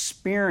not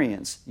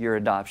experience your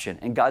adoption.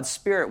 And God's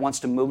Spirit wants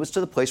to move us to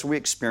the place where we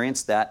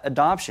experience that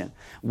adoption.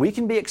 We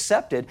can be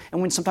accepted,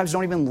 and we sometimes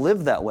don't even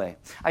live that way.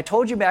 I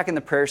told you back in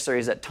the prayer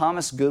series that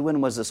Thomas Goodwin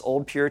was this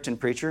old Puritan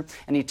preacher,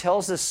 and he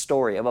tells this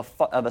story of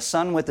a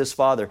son with his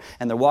father,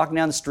 and they're walking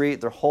down the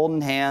street, they're holding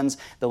hands.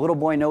 The little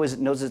boy knows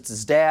it's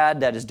his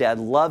dad, that his dad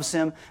loves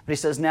him, but he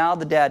says now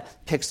the dad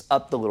picks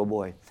up the little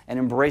boy and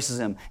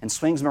embraces him and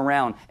swings him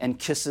around and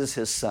kisses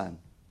his son.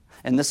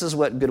 And this is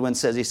what Goodwin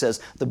says. He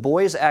says, the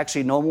boy is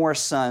actually no more a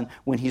son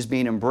when he's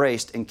being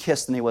embraced and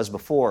kissed than he was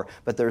before,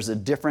 but there's a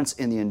difference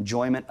in the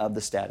enjoyment of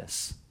the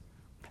status.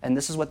 And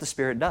this is what the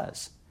Spirit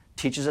does.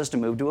 Teaches us to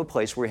move to a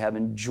place where we have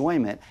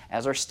enjoyment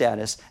as our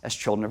status as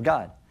children of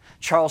God.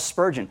 Charles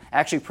Spurgeon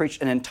actually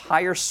preached an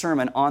entire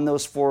sermon on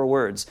those 4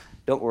 words.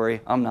 Don't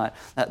worry, I'm not.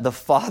 The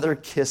Father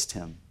kissed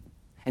him.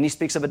 And he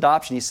speaks of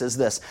adoption. He says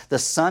this, the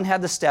son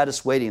had the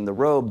status waiting, the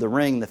robe, the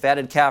ring, the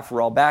fatted calf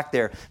were all back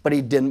there, but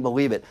he didn't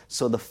believe it.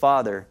 So the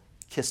Father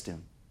kissed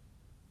him.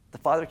 The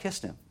Father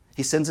kissed him.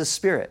 He sends His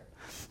Spirit.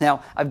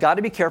 Now, I've got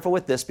to be careful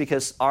with this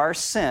because our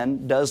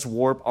sin does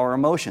warp our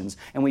emotions,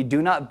 and we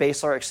do not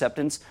base our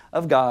acceptance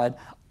of God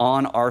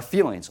on our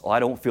feelings. Oh, I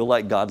don't feel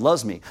like God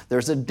loves me.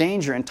 There's a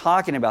danger in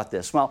talking about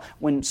this. Well,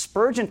 when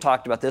Spurgeon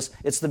talked about this,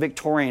 it's the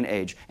Victorian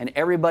age, and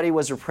everybody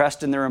was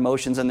repressed in their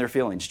emotions and their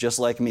feelings, just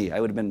like me. I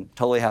would have been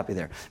totally happy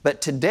there.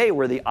 But today,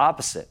 we're the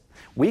opposite.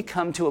 We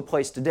come to a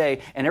place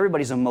today, and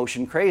everybody's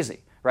emotion crazy.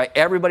 Right?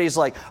 Everybody's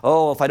like,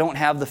 oh, if I don't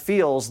have the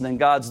feels, then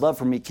God's love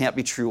for me can't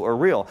be true or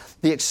real.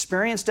 The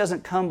experience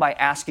doesn't come by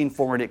asking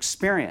for an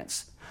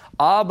experience.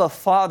 Abba,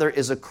 Father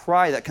is a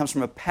cry that comes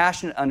from a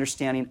passionate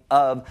understanding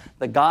of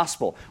the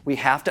gospel. We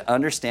have to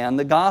understand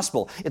the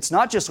gospel. It's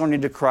not just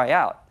learning to cry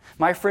out.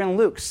 My friend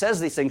Luke says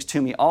these things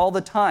to me all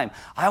the time.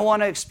 I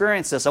want to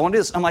experience this. I want to do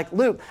this. I'm like,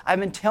 Luke, I've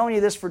been telling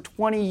you this for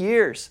 20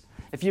 years.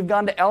 If you've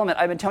gone to Element,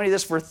 I've been telling you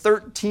this for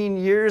 13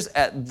 years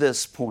at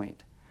this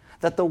point.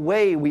 That the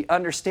way we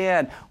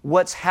understand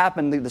what's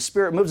happened, the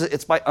Spirit moves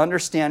it's by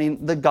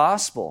understanding the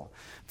gospel.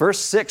 Verse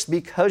 6,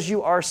 because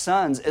you are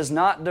sons, is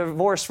not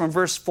divorced from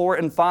verse 4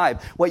 and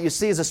 5. What you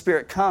see is the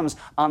Spirit comes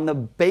on the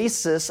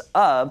basis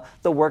of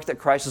the work that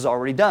Christ has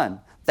already done.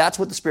 That's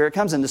what the Spirit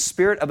comes in. The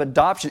Spirit of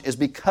adoption is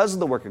because of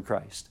the work of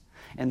Christ.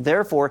 And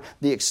therefore,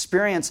 the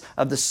experience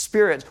of the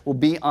Spirit will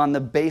be on the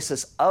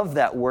basis of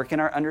that work and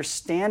our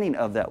understanding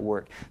of that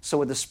work. So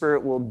what the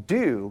Spirit will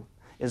do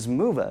is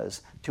move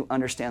us to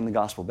understand the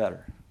gospel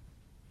better.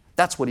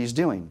 That's what He's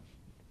doing.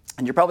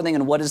 And you're probably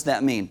thinking, what does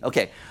that mean?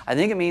 Okay, I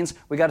think it means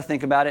we got to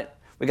think about it.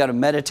 We got to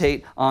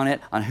meditate on it,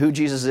 on who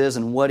Jesus is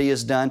and what He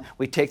has done.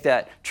 We take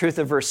that truth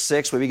of verse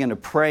 6, we begin to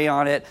pray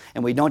on it,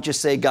 and we don't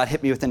just say, God,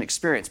 hit me with an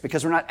experience,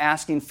 because we're not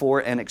asking for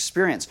an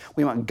experience.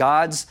 We want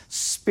God's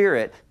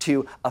Spirit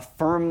to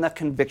affirm the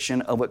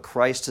conviction of what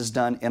Christ has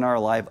done in our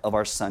life of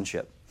our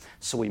sonship.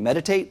 So we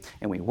meditate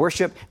and we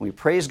worship and we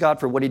praise God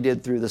for what He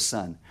did through the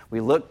Son. We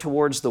look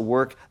towards the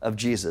work of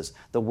Jesus.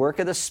 The work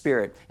of the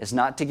Spirit is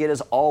not to get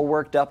us all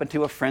worked up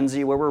into a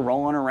frenzy where we're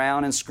rolling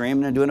around and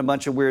screaming and doing a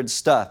bunch of weird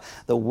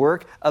stuff. The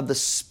work of the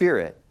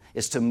Spirit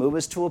is to move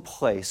us to a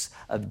place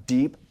of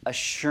deep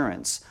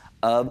assurance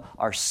of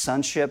our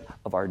sonship,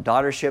 of our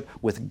daughtership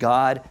with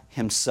God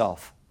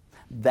Himself.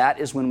 That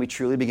is when we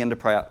truly begin to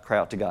cry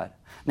out to God.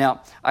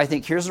 Now, I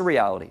think here's the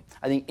reality.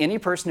 I think any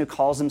person who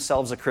calls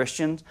themselves a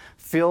Christian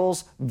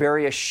feels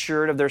very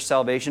assured of their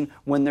salvation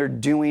when they're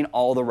doing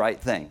all the right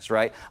things,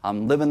 right?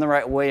 I'm living the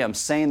right way, I'm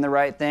saying the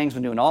right things,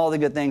 I'm doing all the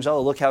good things,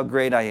 oh, look how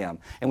great I am.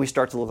 And we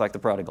start to look like the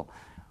prodigal.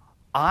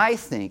 I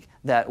think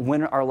that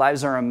when our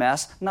lives are a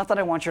mess, not that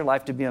I want your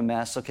life to be a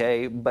mess,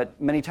 okay,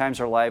 but many times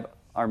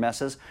our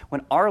messes,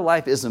 when our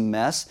life is a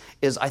mess,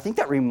 I think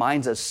that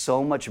reminds us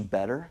so much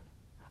better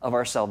of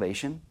our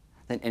salvation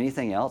than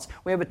anything else.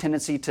 We have a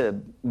tendency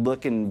to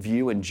look and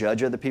view and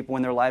judge other people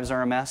when their lives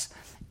are a mess.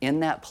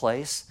 In that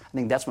place, I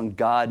think that's when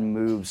God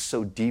moves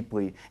so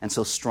deeply and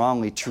so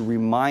strongly to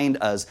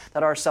remind us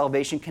that our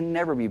salvation can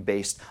never be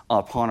based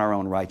upon our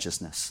own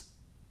righteousness.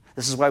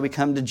 This is why we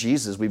come to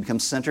Jesus. We become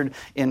centered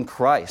in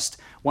Christ.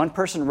 One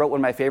person wrote one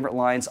of my favorite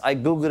lines. I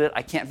Googled it.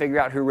 I can't figure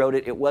out who wrote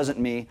it. It wasn't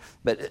me.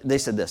 But they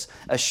said this: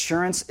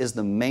 assurance is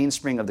the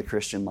mainspring of the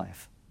Christian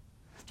life.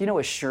 Do you know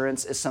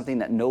assurance is something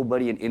that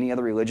nobody in any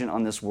other religion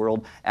on this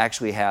world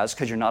actually has,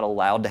 because you're not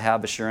allowed to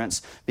have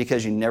assurance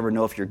because you never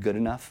know if you're good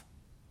enough?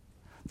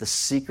 The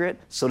secret,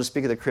 so to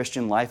speak, of the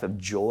Christian life of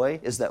joy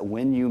is that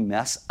when you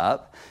mess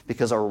up,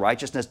 because our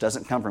righteousness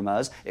doesn't come from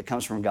us, it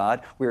comes from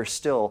God, we are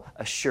still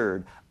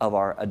assured of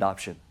our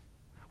adoption.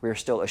 We are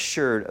still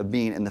assured of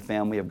being in the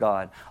family of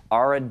God.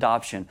 Our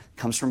adoption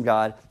comes from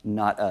God,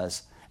 not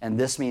us. And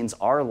this means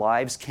our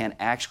lives can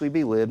actually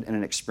be lived in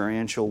an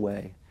experiential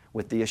way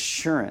with the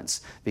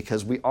assurance,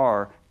 because we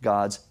are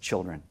God's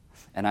children.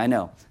 And I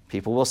know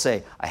people will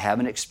say, I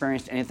haven't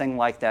experienced anything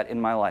like that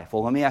in my life.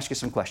 Well, let me ask you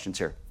some questions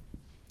here.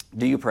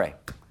 Do you pray?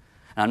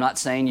 And I'm not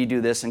saying you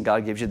do this and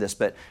God gives you this,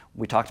 but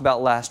we talked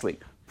about last week.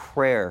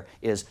 Prayer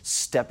is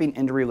stepping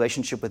into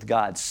relationship with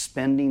God,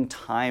 spending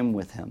time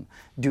with Him.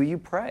 Do you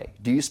pray?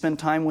 Do you spend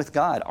time with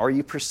God? Are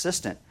you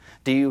persistent?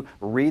 Do you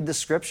read the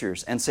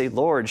Scriptures and say,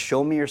 Lord,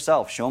 show me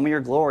yourself, show me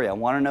your glory, I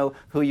want to know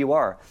who you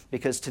are?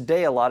 Because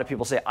today a lot of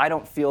people say, I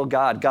don't feel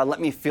God. God, let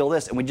me feel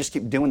this. And we just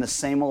keep doing the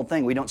same old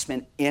thing. We don't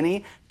spend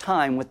any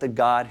time with the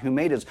God who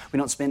made us. We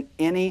don't spend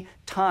any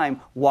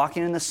time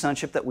walking in the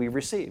sonship that we've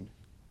received.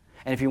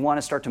 And if you want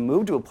to start to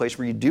move to a place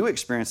where you do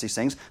experience these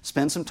things,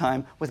 spend some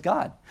time with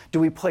God. Do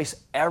we place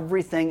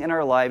everything in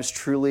our lives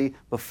truly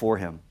before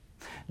Him?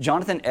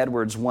 Jonathan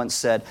Edwards once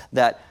said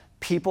that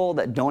people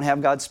that don't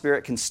have God's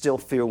Spirit can still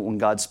feel when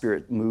God's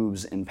Spirit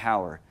moves in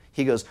power.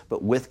 He goes,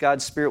 but with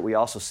God's Spirit, we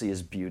also see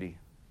His beauty.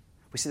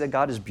 We see that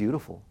God is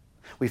beautiful.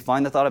 We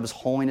find the thought of His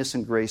holiness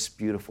and grace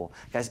beautiful.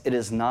 Guys, it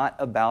is not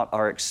about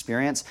our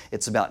experience.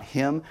 It's about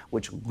Him,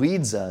 which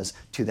leads us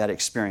to that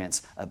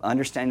experience of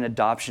understanding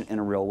adoption in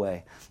a real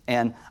way.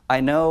 And I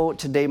know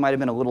today might have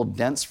been a little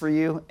dense for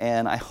you,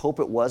 and I hope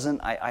it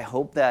wasn't. I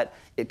hope that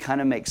it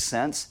kind of makes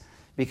sense,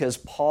 because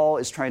Paul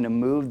is trying to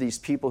move these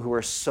people who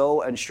are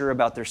so unsure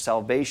about their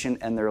salvation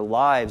and their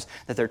lives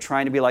that they're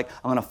trying to be like,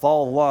 I'm going to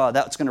follow the law.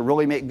 That's going to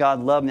really make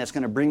God love me. That's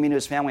going to bring me to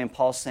His family. And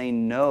Paul's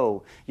saying,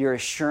 no, your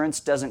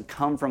assurance doesn't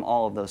come from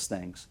all of those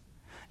things.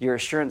 Your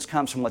assurance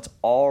comes from what's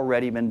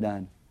already been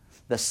done.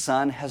 The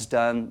Son has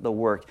done the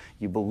work.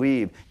 You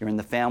believe. You're in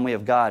the family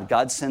of God.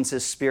 God sends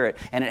His Spirit,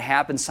 and it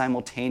happens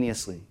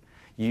simultaneously.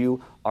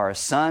 You are a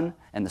son,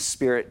 and the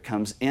Spirit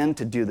comes in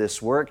to do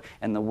this work,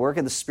 and the work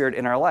of the Spirit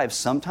in our lives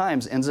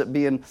sometimes ends up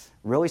being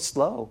really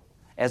slow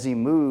as He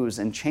moves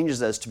and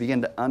changes us to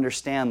begin to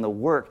understand the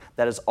work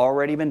that has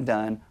already been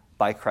done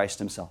by Christ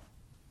Himself.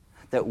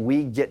 That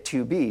we get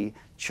to be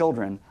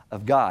children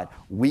of God.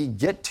 We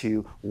get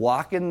to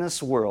walk in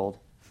this world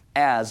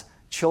as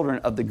children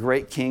of the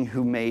great King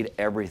who made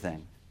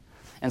everything.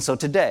 And so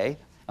today,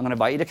 I'm going to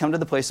invite you to come to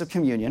the place of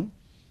communion.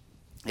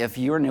 If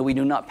you are new, we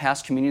do not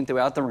pass communion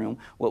throughout the room.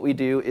 What we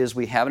do is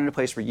we have it in a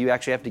place where you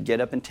actually have to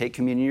get up and take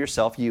communion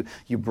yourself. You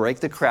break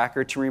the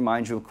cracker to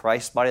remind you of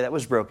Christ's body that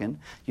was broken.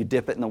 You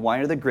dip it in the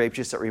wine or the grape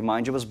juice that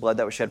reminds you of his blood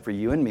that was shed for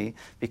you and me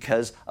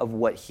because of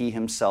what he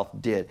himself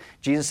did.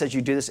 Jesus says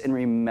you do this in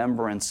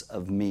remembrance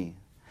of me.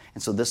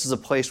 And so this is a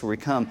place where we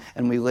come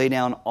and we lay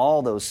down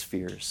all those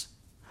fears,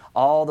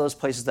 all those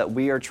places that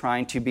we are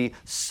trying to be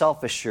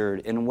self-assured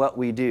in what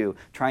we do,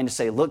 trying to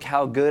say, look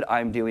how good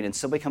I'm doing, and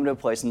simply come to a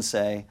place and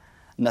say,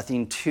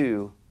 nothing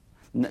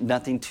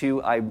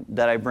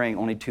that I bring,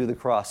 only to the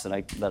cross that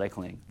I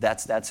cling.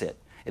 That's it.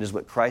 It is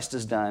what Christ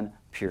has done,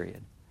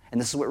 period.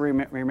 And this is what we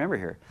remember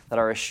here, that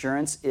our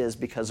assurance is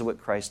because of what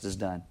Christ has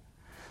done.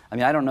 I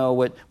mean, I don't know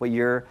what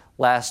your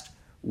last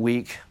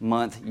week,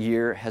 month,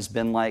 year has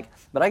been like,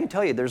 but I can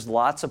tell you there's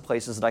lots of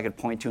places that I could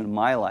point to in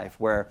my life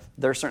where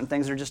there are certain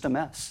things that are just a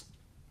mess.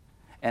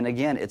 And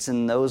again, it's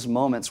in those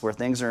moments where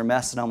things are a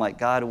mess and I'm like,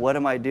 God, what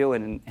am I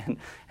doing?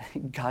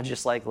 And God's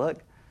just like,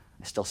 look,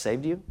 I still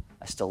saved you.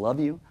 I still love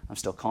you. I'm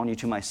still calling you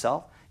to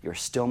myself. You're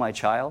still my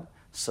child.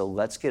 So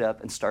let's get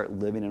up and start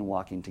living and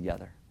walking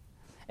together.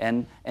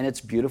 And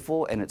it's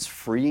beautiful and it's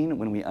freeing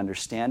when we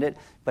understand it,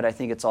 but I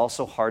think it's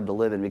also hard to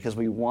live in because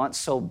we want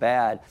so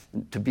bad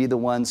to be the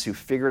ones who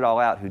figure it all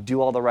out, who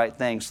do all the right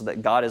things so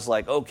that God is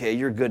like, okay,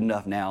 you're good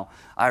enough now.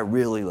 I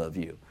really love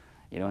you.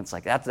 You know, it's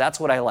like, that's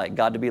what I like,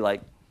 God to be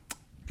like,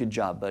 good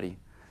job, buddy.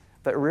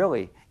 But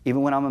really,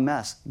 even when I'm a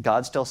mess,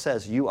 God still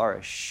says, you are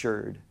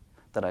assured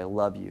that I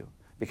love you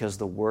because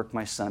the work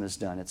my son has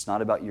done. It's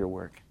not about your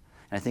work.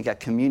 And I think at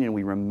communion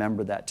we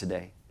remember that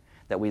today,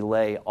 that we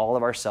lay all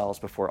of ourselves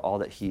before all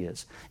that he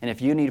is. And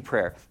if you need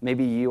prayer,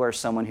 maybe you are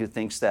someone who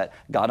thinks that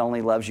God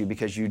only loves you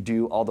because you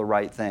do all the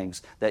right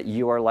things, that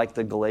you are like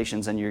the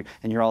Galatians and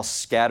you're all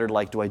scattered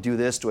like, do I do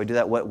this? Do I do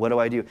that? What do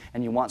I do?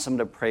 And you want someone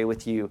to pray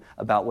with you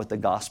about what the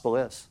gospel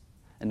is,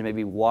 and to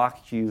maybe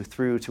walk you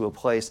through to a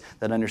place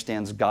that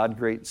understands God's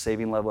great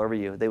saving love over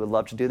you. They would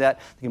love to do that.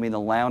 They can be in the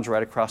lounge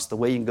right across the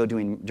way. You can go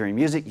during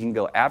music. You can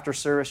go after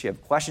service. You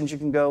have questions, you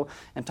can go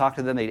and talk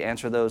to them. They'd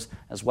answer those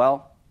as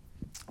well.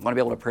 I want to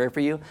be able to pray for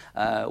you.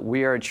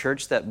 We are a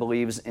church that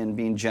believes in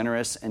being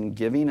generous and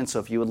giving, and so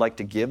if you would like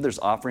to give, there's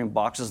offering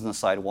boxes on the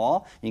side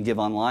wall. You can give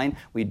online.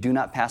 We do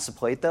not pass a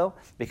plate, though,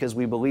 because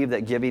we believe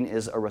that giving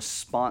is a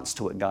response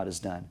to what God has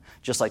done.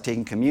 Just like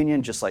taking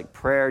communion, just like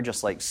prayer,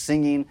 just like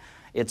singing,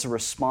 it's a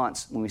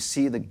response when we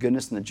see the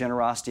goodness and the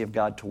generosity of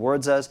God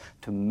towards us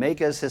to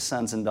make us his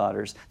sons and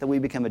daughters, that we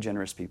become a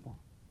generous people.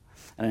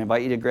 And I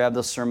invite you to grab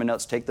those sermon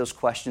notes, take those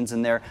questions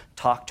in there,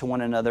 talk to one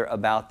another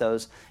about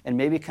those, and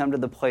maybe come to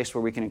the place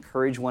where we can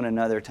encourage one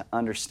another to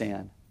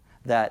understand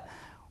that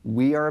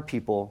we are a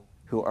people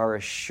who are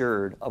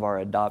assured of our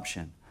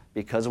adoption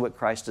because of what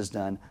Christ has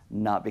done,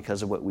 not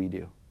because of what we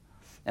do.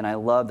 And I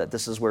love that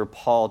this is where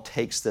Paul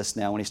takes this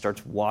now when he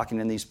starts walking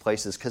in these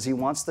places, because he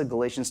wants the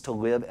Galatians to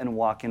live and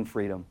walk in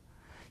freedom.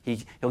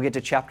 He'll get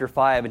to chapter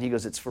 5 and he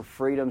goes, it's for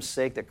freedom's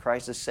sake that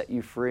Christ has set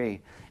you free.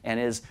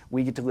 And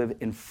we get to live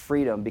in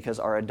freedom because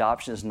our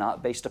adoption is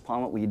not based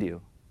upon what we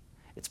do.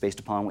 It's based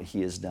upon what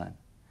he has done.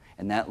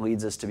 And that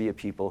leads us to be a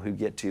people who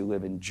get to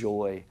live in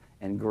joy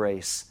and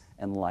grace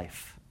and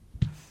life.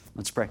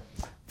 Let's pray.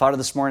 Father,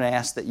 this morning I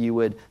ask that you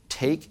would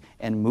take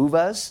and move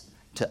us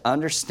to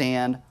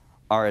understand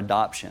our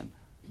adoption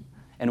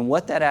and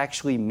what that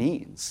actually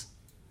means.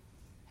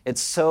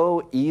 It's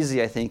so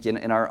easy, I think,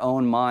 in our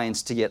own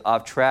minds to get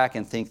off track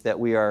and think that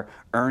we are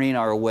earning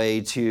our way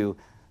to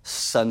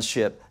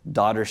sonship,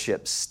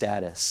 daughtership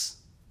status.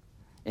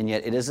 And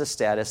yet it is a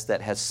status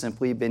that has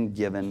simply been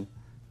given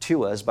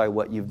to us by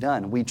what you've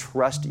done. We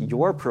trust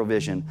your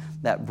provision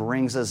that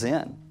brings us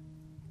in.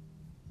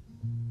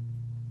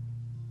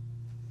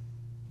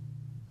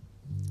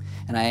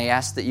 And I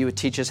ask that you would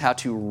teach us how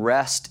to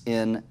rest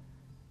in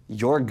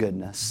your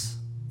goodness,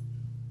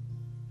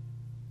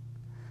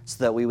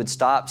 so that we would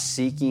stop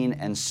seeking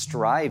and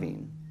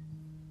striving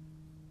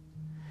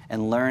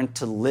and learn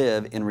to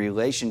live in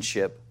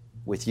relationship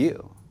with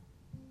you.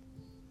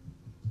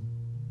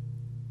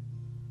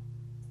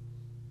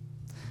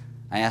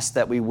 I ask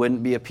that we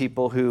wouldn't be a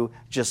people who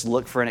just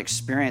look for an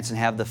experience and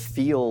have the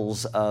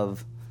feels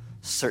of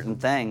certain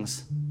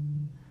things,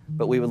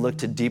 but we would look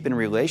to deepen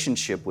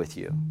relationship with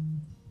you.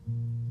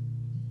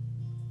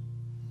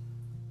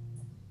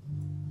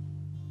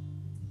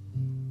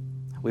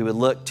 We would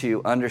look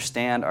to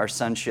understand our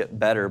sonship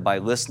better by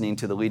listening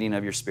to the leading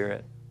of your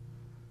Spirit.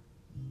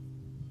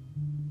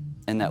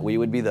 And that we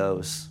would be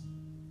those,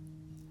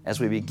 as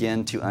we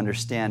begin to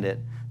understand it,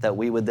 that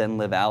we would then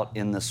live out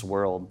in this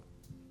world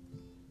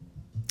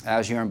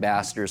as your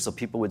ambassadors, so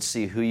people would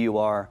see who you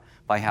are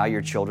by how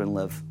your children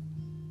live.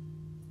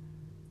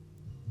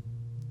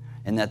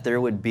 And that there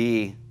would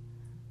be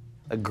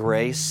a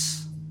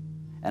grace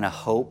and a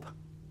hope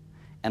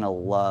and a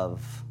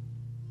love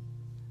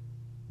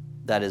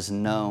that is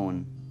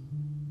known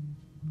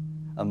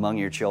among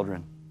your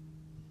children,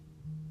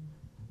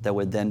 that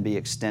would then be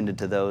extended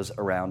to those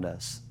around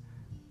us.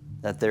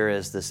 That there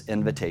is this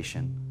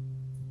invitation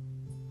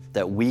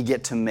that we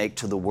get to make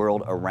to the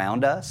world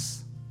around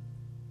us,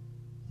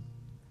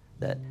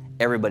 that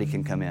everybody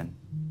can come in.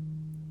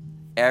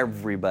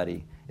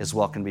 Everybody is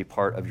welcome to be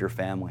part of your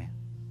family.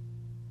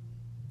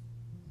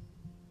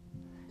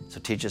 So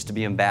teach us to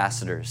be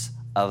ambassadors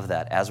of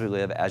that as we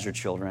live as your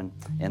children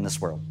in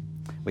this world.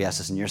 We ask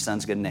this in your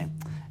Son's good name.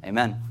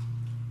 Amen.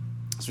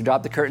 As we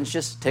drop the curtains,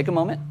 just take a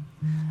moment.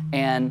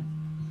 And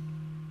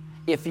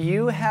if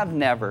you have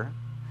never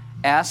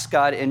asked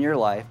God in your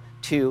life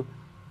to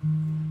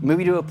move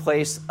you to a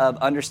place of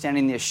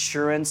understanding the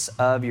assurance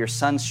of your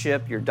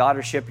sonship, your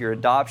daughtership, your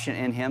adoption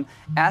in Him,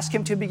 ask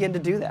Him to begin to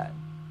do that.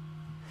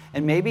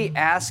 And maybe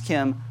ask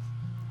Him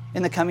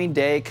in the coming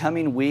day,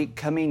 coming week,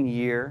 coming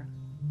year,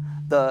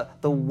 the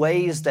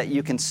ways that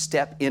you can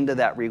step into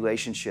that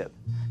relationship,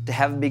 to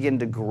have it begin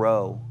to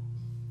grow.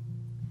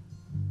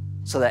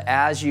 So that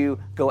as you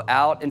go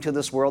out into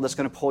this world that's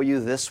going to pull you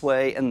this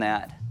way and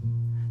that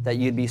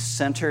you'd be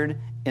centered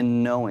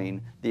in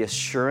knowing the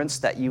assurance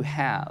that you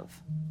have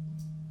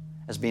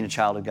as being a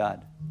child of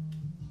God.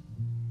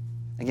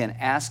 Again,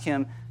 ask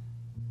Him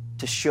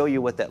to show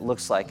you what that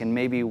looks like and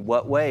maybe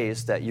what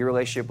ways that your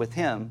relationship with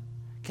Him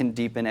can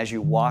deepen as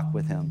you walk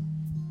with Him,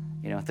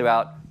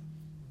 throughout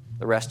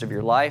the rest of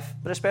your life,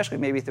 but especially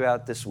maybe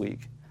throughout this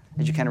week,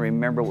 as you kind of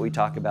remember what we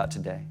talk about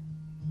today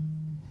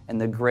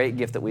and the great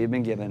gift that we have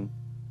been given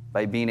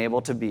by being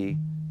able to be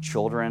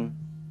children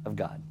of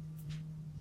God.